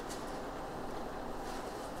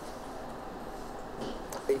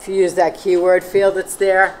 if you use that keyword field that's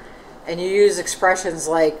there, and you use expressions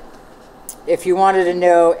like, if you wanted to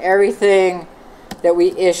know everything that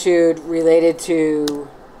we issued related to,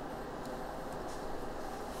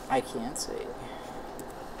 I can't see,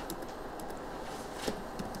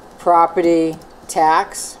 property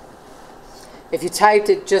tax. If you typed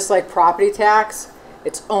it just like property tax,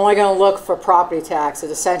 it's only going to look for property tax. It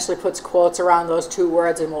essentially puts quotes around those 2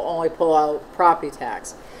 words and will only pull out property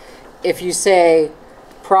tax. If you say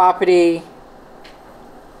property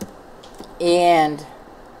and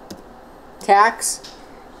tax,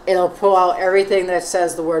 it'll pull out everything that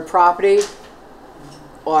says the word property,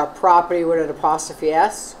 or property with an apostrophe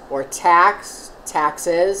S, or tax,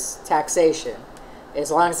 taxes, taxation. As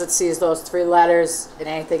long as it sees those 3 letters and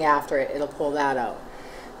anything after it, it'll pull that out.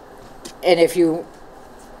 And if you,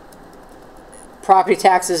 property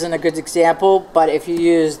tax isn't a good example, but if you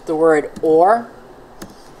use the word or,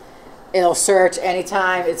 it'll search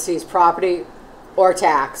anytime it sees property or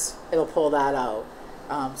tax, it'll pull that out.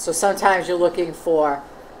 So sometimes you're looking for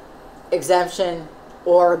exemption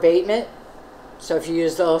or abatement. So if you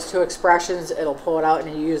use those 2 expressions, it'll pull it out,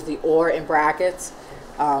 and you use the or in brackets.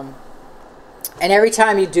 And every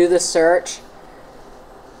time you do the search,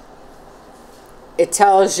 it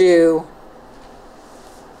tells you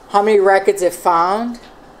how many records it found.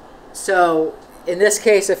 So in this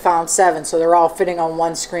case, it found 7, so they're all fitting on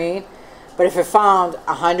one screen. But if it found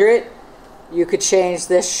 100, you could change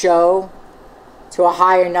this show to a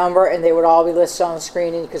higher number, and they would all be listed on the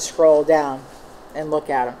screen, and you could scroll down and look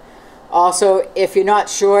at them. Also, if you're not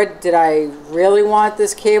sure, did I really want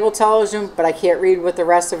this cable television, but I can't read what the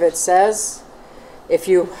rest of it says, if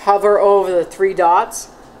you hover over the 3 dots,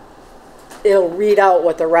 it'll read out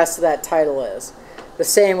what the rest of that title is. The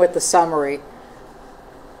same with the summary.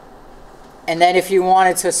 And then if you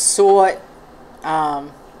wanted to sort,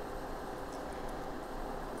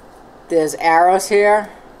 there's arrows here,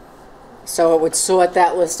 so it would sort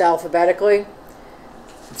that list alphabetically.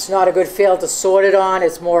 It's not a good field to sort it on.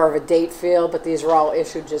 It's more of a date field, but these are all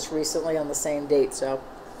issued just recently on the same date. So,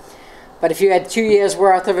 but if you had 2 years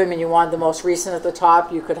worth of them and you wanted the most recent at the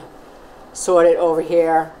top, you could sort it over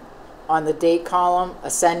here on the date column,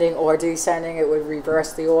 ascending or descending. It would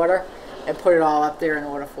reverse the order and put it all up there in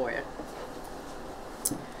order for you.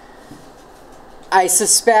 I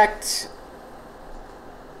suspect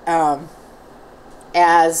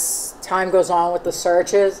as time goes on with the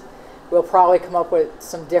searches, we'll probably come up with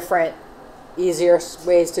some different, easier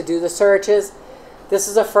ways to do the searches. This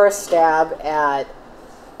is a first stab at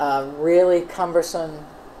a really cumbersome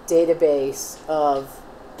database of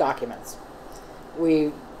documents.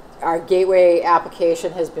 Our gateway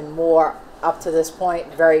application has been more, up to this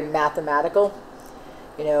point, very mathematical.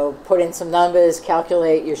 You know, put in some numbers,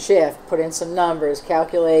 calculate your shift, put in some numbers,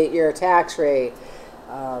 calculate your tax rate,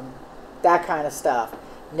 that kind of stuff.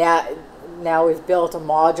 Now we've built a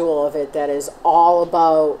module of it that is all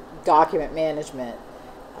about document management.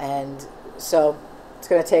 And so it's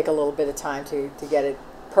going to take a little bit of time to get it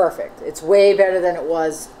perfect. It's way better than it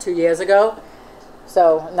was 2 years ago.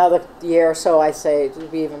 So another year or so, I say, it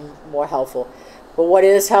would be even more helpful. But what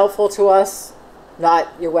is helpful to us, not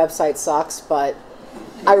your website sucks, but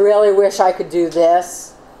I really wish I could do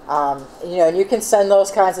this. You know, and you can send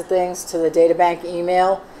those kinds of things to the data bank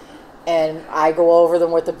email, and I go over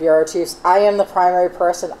them with the bureau chiefs. I am the primary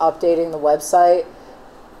person updating the website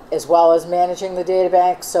as well as managing the data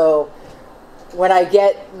bank. So when I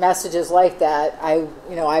get messages like that, I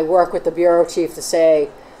work with the bureau chief to say,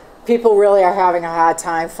 people really are having a hard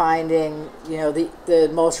time finding, you know, the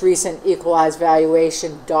most recent equalized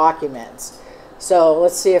valuation documents. So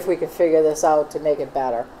let's see if we can figure this out to make it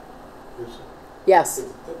better. Yes?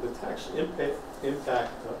 The tax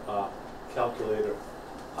impact calculator,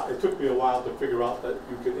 it took me a while to figure out that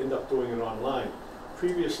you could end up doing it online.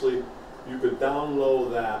 Previously, you could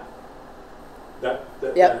download that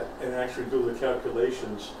and actually do the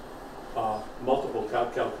calculations, multiple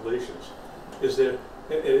calculations. Is there,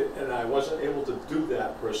 and I wasn't able to do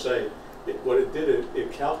that per se. What it did,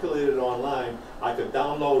 it calculated online. I could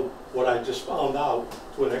download what I just found out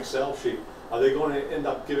to an Excel sheet. Are they going to end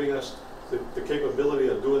up giving us the capability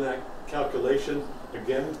of doing that calculation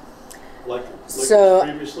again, like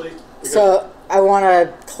previously? Because so I want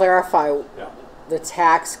to clarify the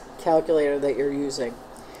tax calculator that you're using.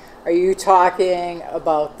 Are you talking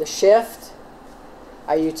about the shift?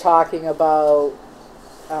 Are you talking about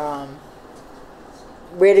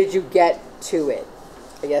where did you get to it?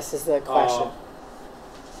 I guess is the question.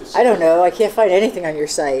 I don't know. I can't find anything on your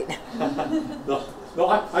site. No,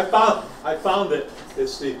 I found it.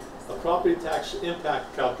 It's the property tax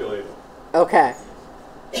impact calculator. Okay.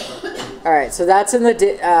 All right. So that's in the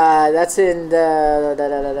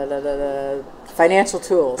financial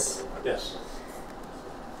tools. Yes.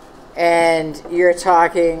 And you're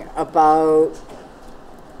talking about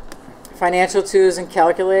financial tools and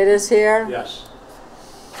calculators here. Yes.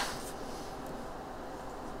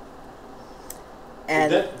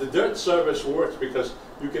 And the Dept service works because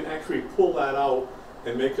you can actually pull that out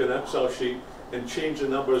and make an Excel sheet and change the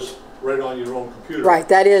numbers right on your own computer. right,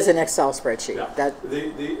 that is an Excel spreadsheet. Yeah.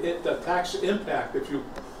 The tax impact, if you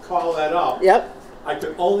call that up, Yep. I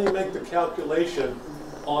could only make the calculation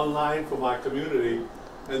online for my community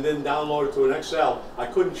and then download it to an Excel. I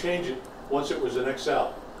couldn't change it once it was in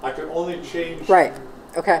Excel. I could only change. Right.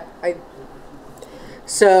 Okay.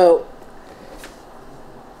 So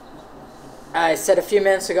I said a few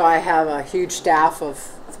minutes ago I have a huge staff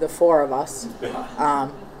of the 4 of us.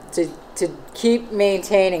 To keep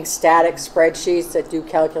maintaining static spreadsheets that do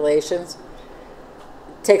calculations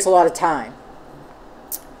takes a lot of time.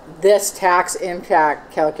 This tax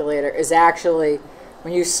impact calculator is actually,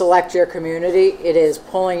 when you select your community, it is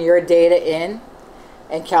pulling your data in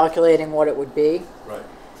and calculating what it would be. Right.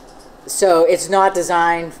 So it's not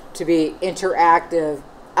designed to be interactive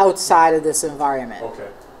outside of this environment. Okay.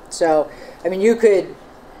 So, I mean, you could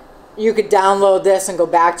you could download this and go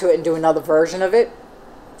back to it and do another version of it.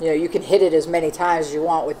 You know, you can hit it as many times as you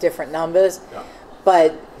want with different numbers, Yeah.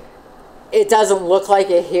 but it doesn't look like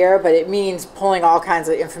it here, but it means pulling all kinds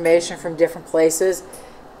of information from different places,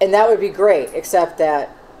 and that would be great, except that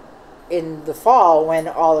in the fall, when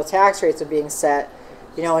all the tax rates are being set,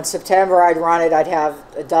 you know, in September I'd run it, I'd have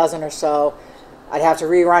a dozen or so. I'd have to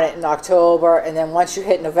rerun it in October, and then once you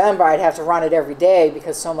hit November, I'd have to run it every day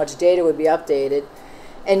because so much data would be updated.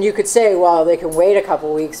 And you could say, well, they can wait a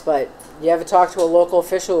couple weeks, but you ever talk to a local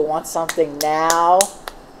official who wants something now?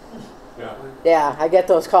 Yeah. Yeah, I get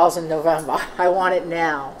those calls in November. I want it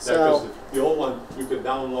now. So the old one, you could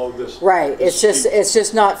download this. right, this it's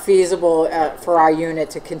just not feasible for our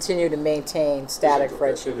unit to continue to maintain static In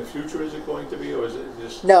spreadsheet. the future, is it going to be, or is it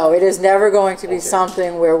just? No, it is never going to be Okay.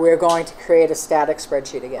 something where we're going to create a static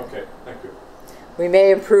spreadsheet again. Okay, thank you. We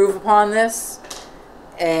may improve upon this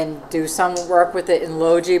and do some work with it in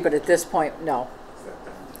Logi, but at this point, no.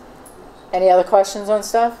 Any other questions on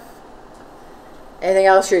stuff? Anything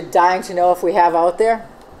else you're dying to know if we have out there?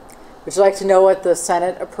 Would you like to know what the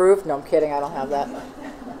Senate approved? No, I'm kidding, I don't have that.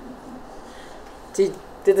 Did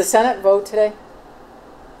the Senate vote today?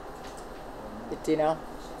 Do you know?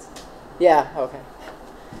 Yeah, okay.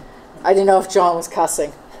 I didn't know if John was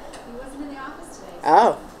cussing. He wasn't in the office today.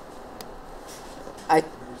 Oh.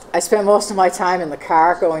 I spent most of my time in the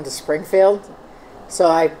car going to Springfield, so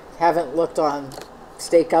I haven't looked on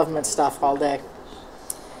state government stuff all day.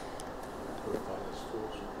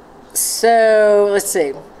 So, let's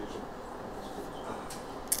see.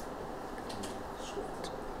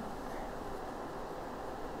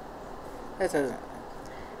 That doesn't.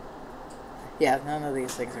 Yeah, none of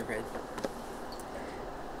these things are good.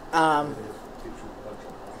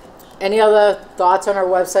 Any other thoughts on our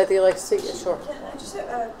website that you'd like to see? Yeah, sure. Can I just have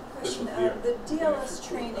a question? The DLS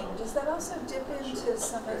training, does that also dip into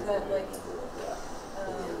some of that, like,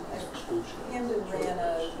 Hamden ran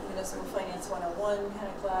a Municipal Finance 101 kind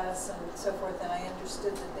of class and so forth, and I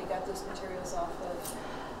understood that they got those materials off of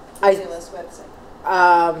the DLS website.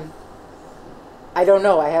 I don't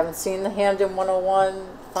know. I haven't seen the Hamden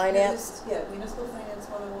 101 finance. Yeah, Municipal Finance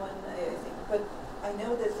 101, I think. But I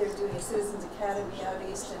know that they're doing a Citizens Academy out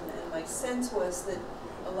east, and my sense was that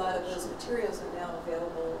a lot of those materials are now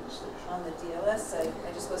available on the DLS site.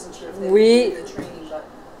 I just wasn't sure if they were doing the training button.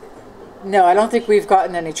 No, I don't think we've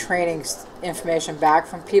gotten any training information back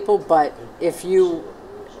from people, but if you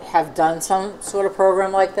have done some sort of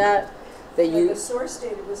program like that, The source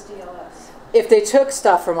data was DLS. if they took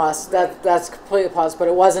stuff from us, that's completely possible,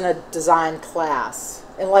 but it wasn't a design class,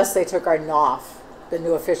 unless they took our NOF, the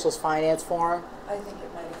New Officials Finance Forum, I think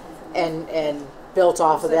it might have come from and built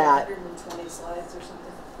off of that. 120 slides or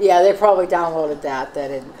something. Yeah, they probably downloaded that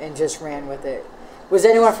and just ran with it. Was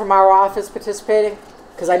anyone from our office participating?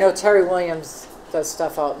 Because I know Terry Williams does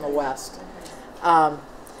stuff out in the West.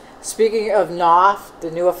 Speaking of NOF,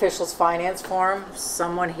 the New Officials Finance Forum,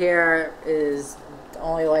 someone here is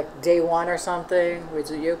only like day one or something.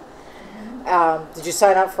 Was it you? Did you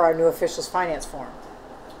sign up for our New Officials Finance Forum?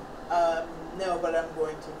 No, but I'm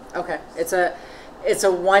going to. Okay, it's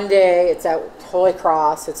a 1 day. It's at Holy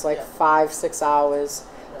Cross. It's like 5-6 hours,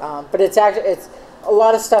 but it's a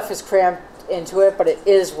lot of stuff is crammed into it, but it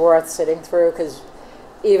is worth sitting through because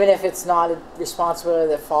even if it's not a responsibility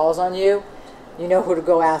that falls on you, you know who to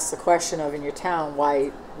go ask the question of in your town.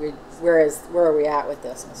 Where are we at with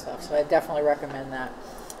this and stuff? So I definitely recommend that.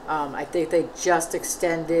 I think they just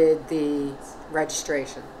extended the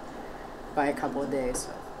registration by a couple of days.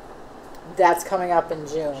 So that's coming up in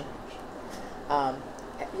June.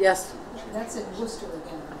 Yes? That's in Worcester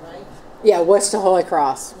again, right? Yeah, Worcester Holy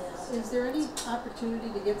Cross. Is there any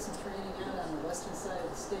opportunity to get some training out on the western side of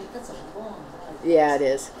the state? That's a long ride. Yeah, it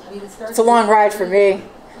is. I mean, It's a long ride for me.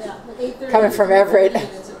 Yeah, like 8:30 Coming from Everett. and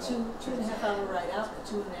it's a 2.5 hour ride out, and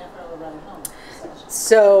a 2.5 hour ride home.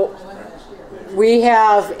 So I went last year. we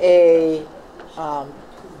have a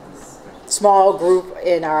small group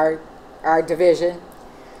in our division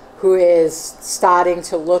who is starting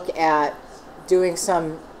to look at doing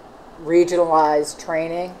some regionalized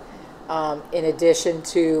training. In addition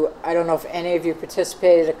to, I don't know if any of you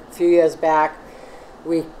participated a few years back,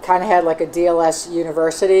 we kind of had like a DLS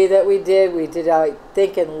university that we did. We did, I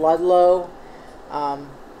think, in Ludlow.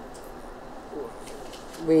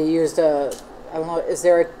 We used I don't know, is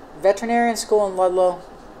there a veterinarian school in Ludlow?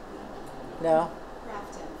 No?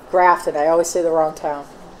 Grafton. I always say the wrong town.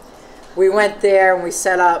 We went there and we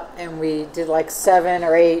set up and we did like 7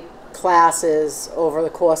 or 8 classes over the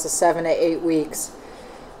course of 7 to 8 weeks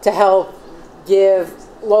to help give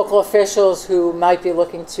local officials who might be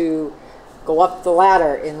looking to go up the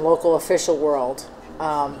ladder in local official world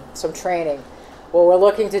some training. Well, we're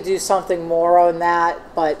looking to do something more on that,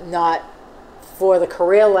 but not for the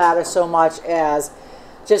career ladder so much as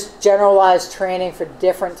just generalized training for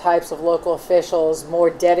different types of local officials, more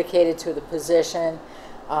dedicated to the position.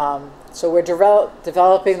 So we're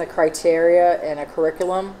developing the criteria and a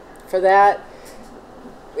curriculum for that.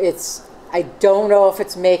 I don't know if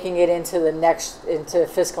it's making it into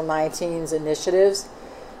fiscal 19's initiatives.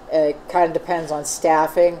 It kind of depends on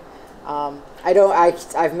staffing.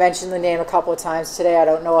 I've mentioned the name a couple of times today. I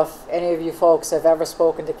don't know if any of you folks have ever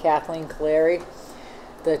spoken to Kathleen Cleary,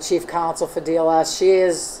 the chief counsel for DLS.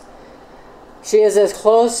 She is as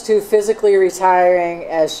close to physically retiring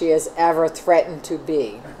as she has ever threatened to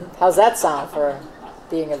be. How's that sound for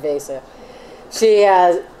being evasive?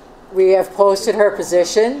 We have posted her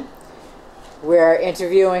position. We're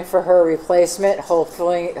interviewing for her replacement.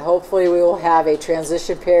 Hopefully we will have a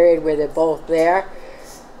transition period where they're both there.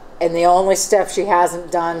 And the only step she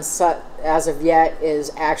hasn't done as of yet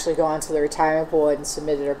is actually gone to the retirement board and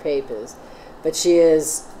submitted her papers. But she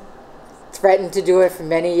has threatened to do it for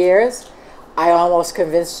many years. I almost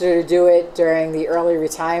convinced her to do it during the early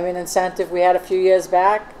retirement incentive we had a few years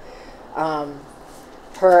back.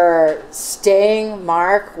 Her staying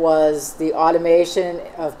mark was the automation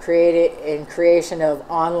of creation of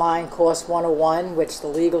online course 101, which the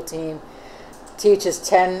legal team teaches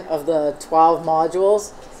 10 of the 12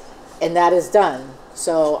 modules, and that is done.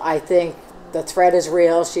 So I think the threat is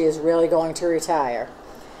real. She is really going to retire.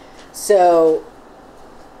 So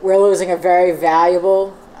we're losing a very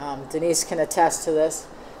valuable, Denise can attest to this,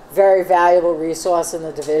 very valuable resource in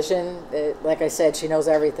the division. Like I said, she knows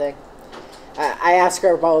everything. I ask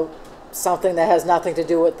her about something that has nothing to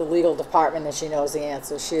do with the legal department and she knows the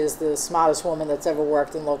answer. She is the smartest woman that's ever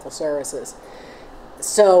worked in local services.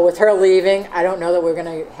 So with her leaving, I don't know that we're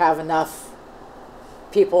going to have enough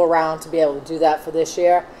people around to be able to do that for this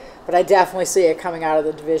year, but I definitely see it coming out of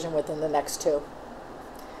the division within the next 2.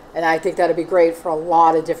 And I think that'd be great for a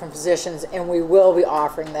lot of different positions, and we will be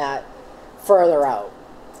offering that further out.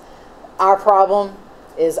 Our problem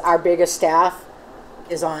is our biggest staff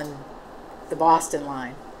is on the Boston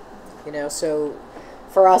line. So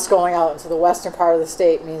for us going out into the western part of the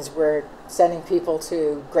state means we're sending people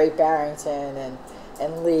to Great Barrington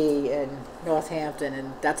and Lee and Northampton,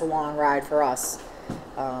 and that's a long ride for us.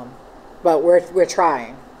 But we're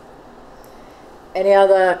trying. Any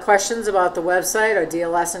other questions about the website or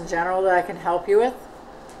DLS in general that I can help you with?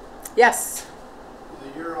 Yes? Is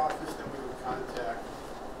it your office that we would contact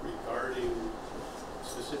regarding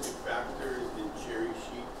specific factors in cherry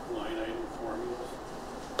sheet line item formulas?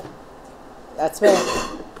 That's me.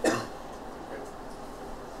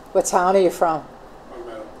 What town are you from?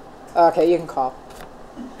 Longmeadow. Okay, you can call.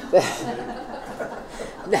 What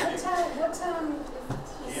town,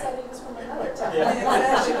 he said he was from another town.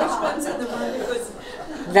 Exactly, which one's in the one because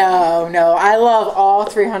No, I love all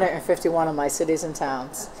 351 of my cities and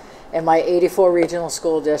towns, and my 84 regional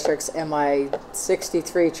school districts, and my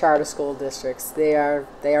 63 charter school districts. They are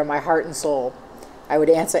my heart and soul. I would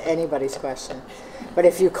answer anybody's question. But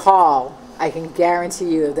if you call, I can guarantee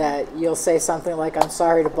you that you'll say something like, "I'm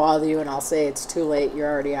sorry to bother you," and I'll say, "It's too late, you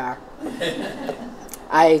already are."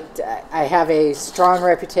 I have a strong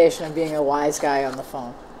reputation of being a wise guy on the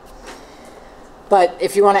phone. But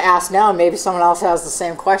if you want to ask now, maybe someone else has the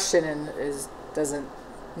same question and doesn't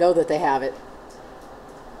know that they have it.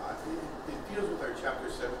 It deals with our Chapter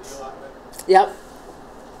 70 allotment. Yep.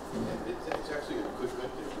 And it's actually a good thing,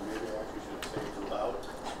 so maybe I actually should say it aloud.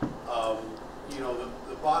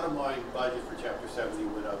 The bottom line budget for Chapter 70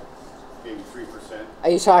 went up maybe 3%. Are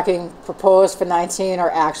you talking proposed for 19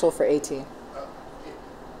 or actual for 18?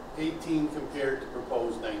 18 compared to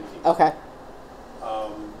proposed 19. Okay.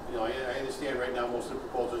 I understand right now most of the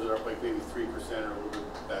proposals are up like maybe 3% or a little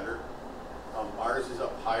bit better. Ours is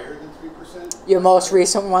up higher than 3%. Your most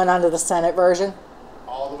recent one under the Senate version?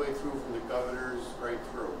 All the way through from the governor's right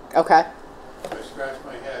through. Okay. I scratched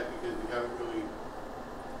my head because we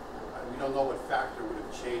don't know what factor would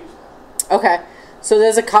have changed that. Okay. So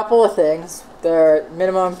there's a couple of things. The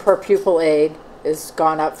minimum per pupil aid is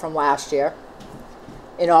gone up from last year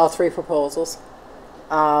in all 3 proposals.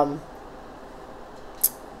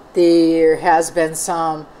 There has been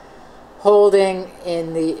some holding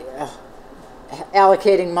in the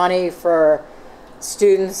allocating money for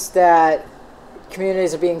students that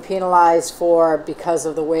communities are being penalized for because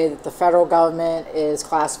of the way that the federal government is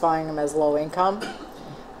classifying them as low income.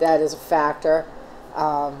 That is a factor.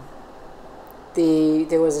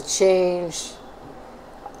 There was a change,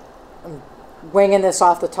 I'm winging this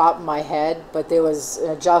off the top of my head, but there was an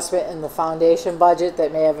adjustment in the foundation budget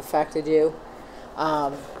that may have affected you.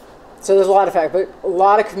 So there's a lot of factors, but a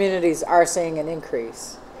lot of communities are seeing an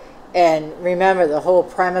increase. And remember, the whole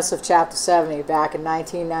premise of Chapter 70 back in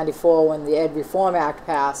 1994 when the Ed Reform Act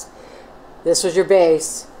passed, this was your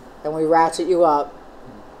base, and we ratchet you up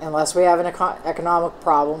unless we have an economic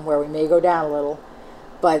problem where we may go down a little.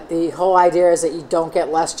 But the whole idea is that you don't get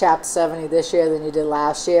less Chapter 70 this year than you did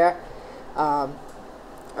last year, or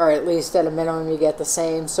at least at a minimum you get the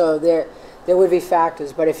same. So there would be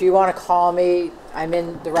factors. But if you want to call me, I'm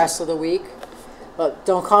in the rest of the week. But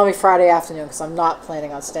don't call me Friday afternoon because I'm not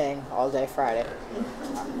planning on staying all day Friday.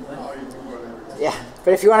 Yeah,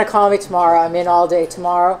 but if you want to call me tomorrow, I'm in all day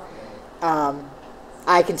tomorrow.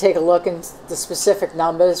 I can take a look at the specific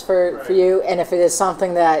numbers for you, and if it is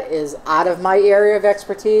something that is out of my area of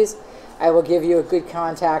expertise, I will give you a good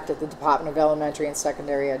contact at the Department of Elementary and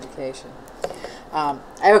Secondary Education. I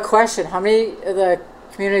have a question. How many of the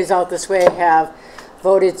communities out this way have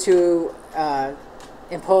voted to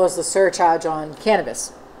impose the surcharge on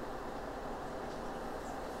cannabis?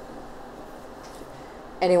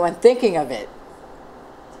 Anyone thinking of it?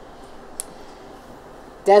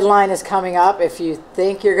 Deadline is coming up. If you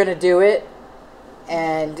think you're going to do it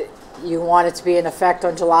and you want it to be in effect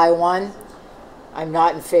on July 1, I'm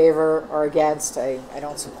not in favor or against. I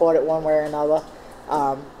don't support it one way or another.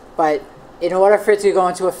 But in order for it to go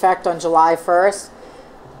into effect on July 1st,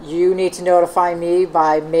 you need to notify me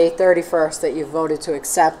by May 31st that you voted to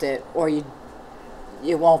accept it, or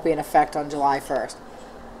it won't be in effect on July 1st.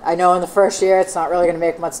 I know in the first year it's not really going to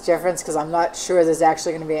make much difference because I'm not sure there's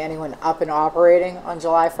actually going to be anyone up and operating on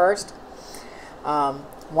July 1st.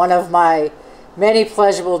 One of my many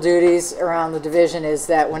pleasurable duties around the division is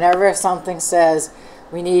that whenever something says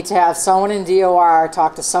we need to have someone in DOR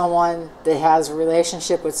talk to someone that has a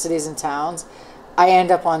relationship with cities and towns, I end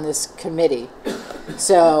up on this committee.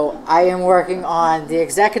 So I am working on the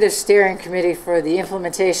Executive Steering Committee for the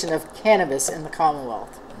implementation of cannabis in the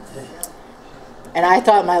Commonwealth. And I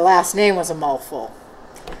thought my last name was a mouthful.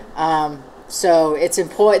 So it's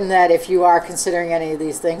important that if you are considering any of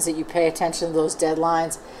these things that you pay attention to those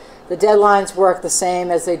deadlines. The deadlines work the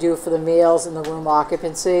same as they do for the meals and the room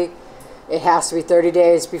occupancy. It has to be 30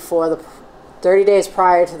 days before 30 days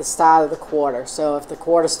prior to the start of the quarter. So if the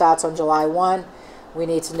quarter starts on July 1, we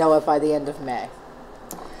need to know it by the end of May.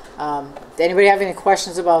 Does anybody have any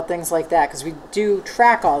questions about things like that? Because we do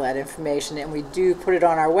track all that information and we do put it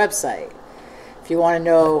on our website. If you want to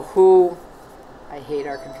know who, I hate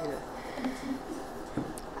our computer.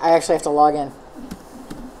 I actually have to log in.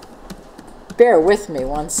 Bear with me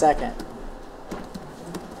 1 second.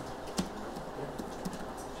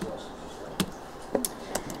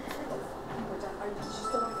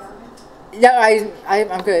 No,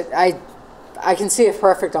 I'm good. I can see it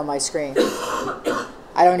perfect on my screen.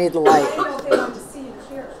 I don't need the light. I didn't know if they wanted to see you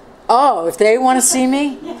here. Oh, if they want to see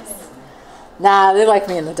me? Yes. Nah, they like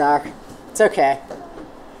me in the dark. It's okay.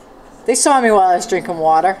 They saw me while I was drinking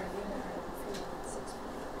water.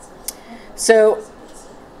 So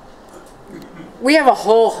we have a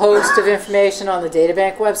whole host of information on the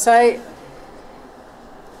databank website.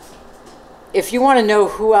 If you want to know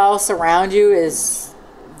who else around you is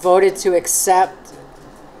voted to accept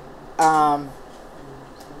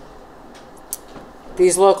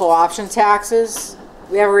these local option taxes,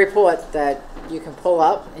 we have a report that you can pull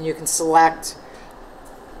up and you can select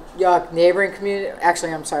your neighboring community.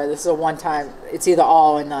 Actually, I'm sorry, this is a one-time, it's either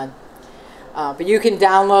all or none. But you can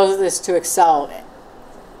download this to Excel.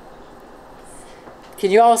 Can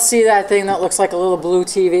you all see that thing that looks like a little blue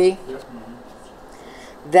TV? Yep.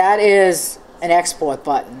 That is an export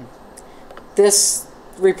button. This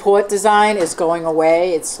report design is going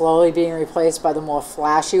away. It's slowly being replaced by the more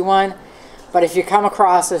flashy one. But if you come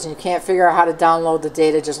across this and you can't figure out how to download the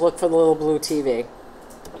data, just look for the little blue TV.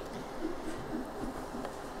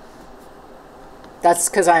 That's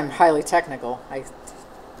because I'm highly technical. I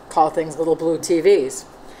call things little blue TVs.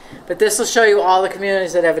 But this will show you all the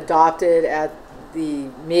communities that have adopted at the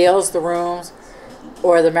meals, the rooms,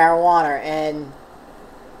 or the marijuana. And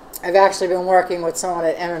I've actually been working with someone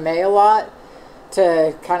at MMA a lot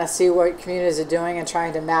to kind of see what communities are doing and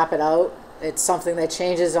trying to map it out. It's something that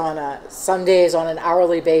changes on some days on an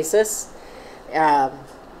hourly basis.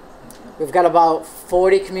 We've got about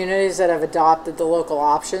 40 communities that have adopted the local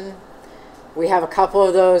option. We have a couple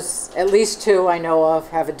of those, at least 2 I know of,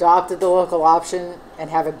 have adopted the local option and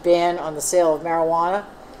have a ban on the sale of marijuana.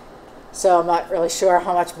 So I'm not really sure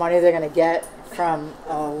how much money they're going to get from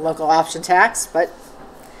a local option tax, but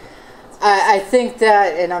I think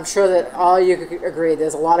that, and I'm sure that all you could agree,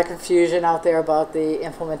 there's a lot of confusion out there about the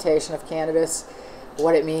implementation of cannabis,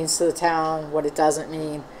 what it means to the town, what it doesn't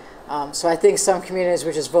mean. So I think some communities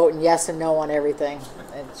were just voting yes and no on everything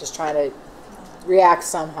and just trying to react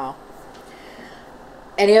somehow.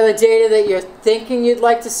 Any other data that you're thinking you'd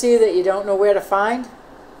like to see that you don't know where to find?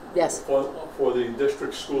 Yes. For the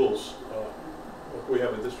district schools, we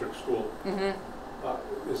have a district school.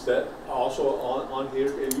 Is that also on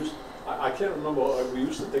here? I can't remember. We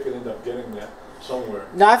used to think it ended up getting that somewhere.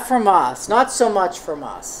 Not from us. Not so much from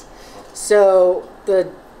us. So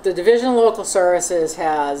the Division of Local Services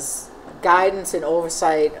has guidance and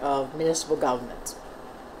oversight of municipal government.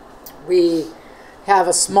 We have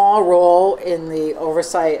a small role in the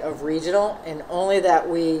oversight of regional, and only that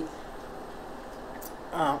we,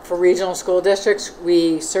 for regional school districts,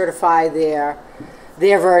 we certify their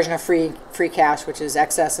version of free cash, which is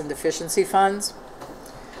excess and deficiency funds.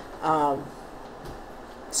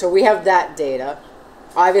 So we have that data.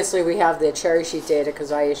 Obviously, we have the cherry sheet data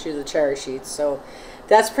because I issue the cherry sheets. So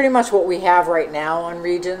that's pretty much what we have right now on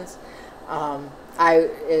regions.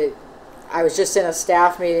 I was just in a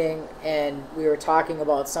staff meeting and we were talking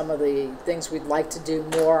about some of the things we'd like to do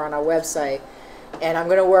more on our website. And I'm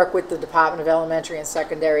going to work with the Department of Elementary and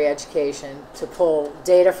Secondary Education to pull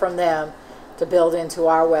data from them to build into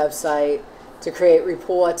our website to create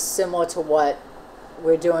reports similar to what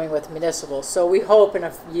we're doing with municipal. So we hope in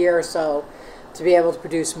a year or so to be able to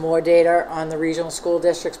produce more data on the regional school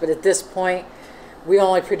districts, but at this point we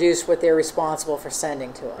only produce what they're responsible for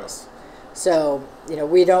sending to us. So, you know,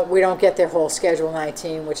 we don't get their whole Schedule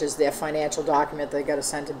 19, which is their financial document they got to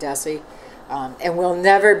send to DESE. And we'll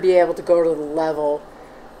never be able to go to the level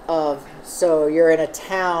of, so you're in a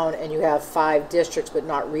town and you have 5 districts but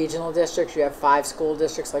not regional districts. You have 5 school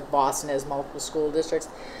districts like Boston has multiple school districts.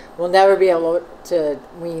 We'll never be able to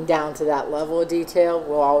wean down to that level of detail.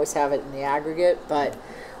 We'll always have it in the aggregate, but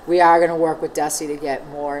we are going to work with DESE to get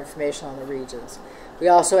more information on the regions. We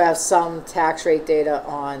also have some tax rate data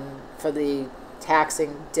for the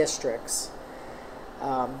taxing districts.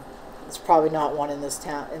 It's probably not one in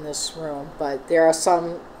this room, but there are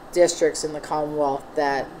some districts in the Commonwealth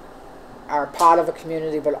that are part of a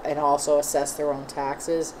community and also assess their own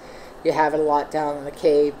taxes. You have it a lot down in the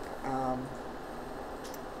Cape. I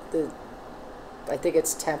think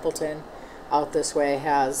it's Templeton out this way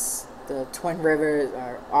has the Twin River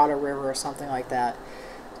or Otter River or something like that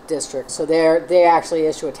district. So they actually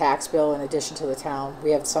issue a tax bill in addition to the town.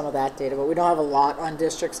 We have some of that data, but we don't have a lot on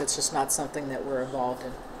districts. It's just not something that we're involved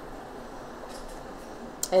in.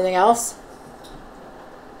 Anything else?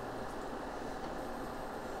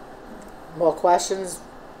 More questions?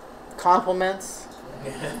 Compliments?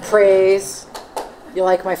 Praise? You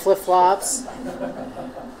like my flip-flops?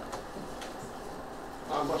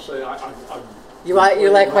 I must say, You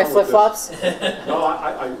like my flip-flops? No,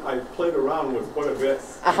 I played around with quite a bit.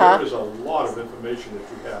 There is a lot of information that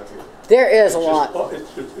you have here. There is a lot.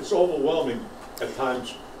 It's overwhelming at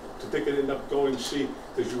times to think it end up going see,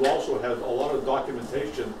 because you also have a lot of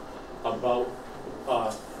documentation about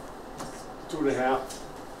 2.5,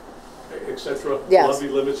 etc. Yes.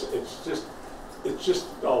 Levy limits. It's just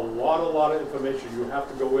a lot of information. You have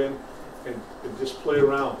to go in and just play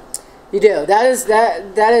around. You do. That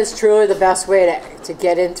is truly the best way to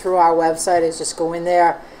get in through our website is just go in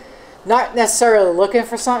there, not necessarily looking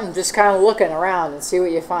for something, just kind of looking around and see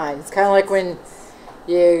what you find. It's kind of like when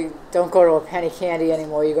you don't go to a penny candy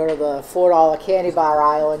anymore. You go to the $4 candy bar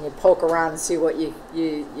aisle and you poke around and see what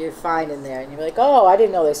you find in there. And you're like, oh, I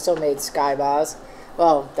didn't know they still made Sky Bars.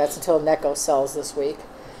 Well, that's until Necco sells this week.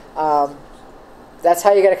 That's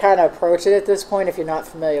how you got to kind of approach it at this point if you're not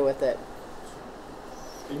familiar with it.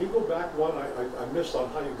 Can you go back one? I missed on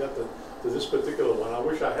how you got to this particular one. I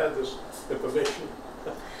wish I had this information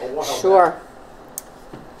a while Sure.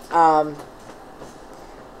 back.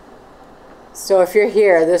 So if you're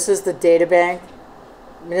here, this is the data bank,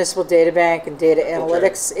 municipal data bank and data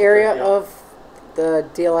analytics area of the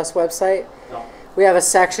DLS website. Yeah. We have a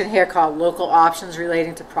section here called local options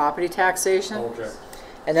relating to property taxation. Okay.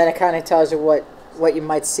 And then it kind of tells you what you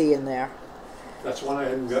might see in there. That's one I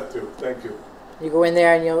hadn't got to. Thank you. You go in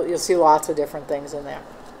there and you'll see lots of different things in there.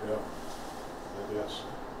 Yeah. Yes.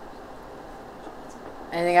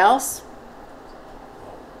 Anything else?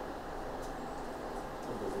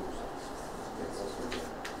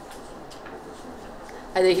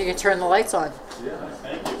 I think you can turn the lights on. Yeah.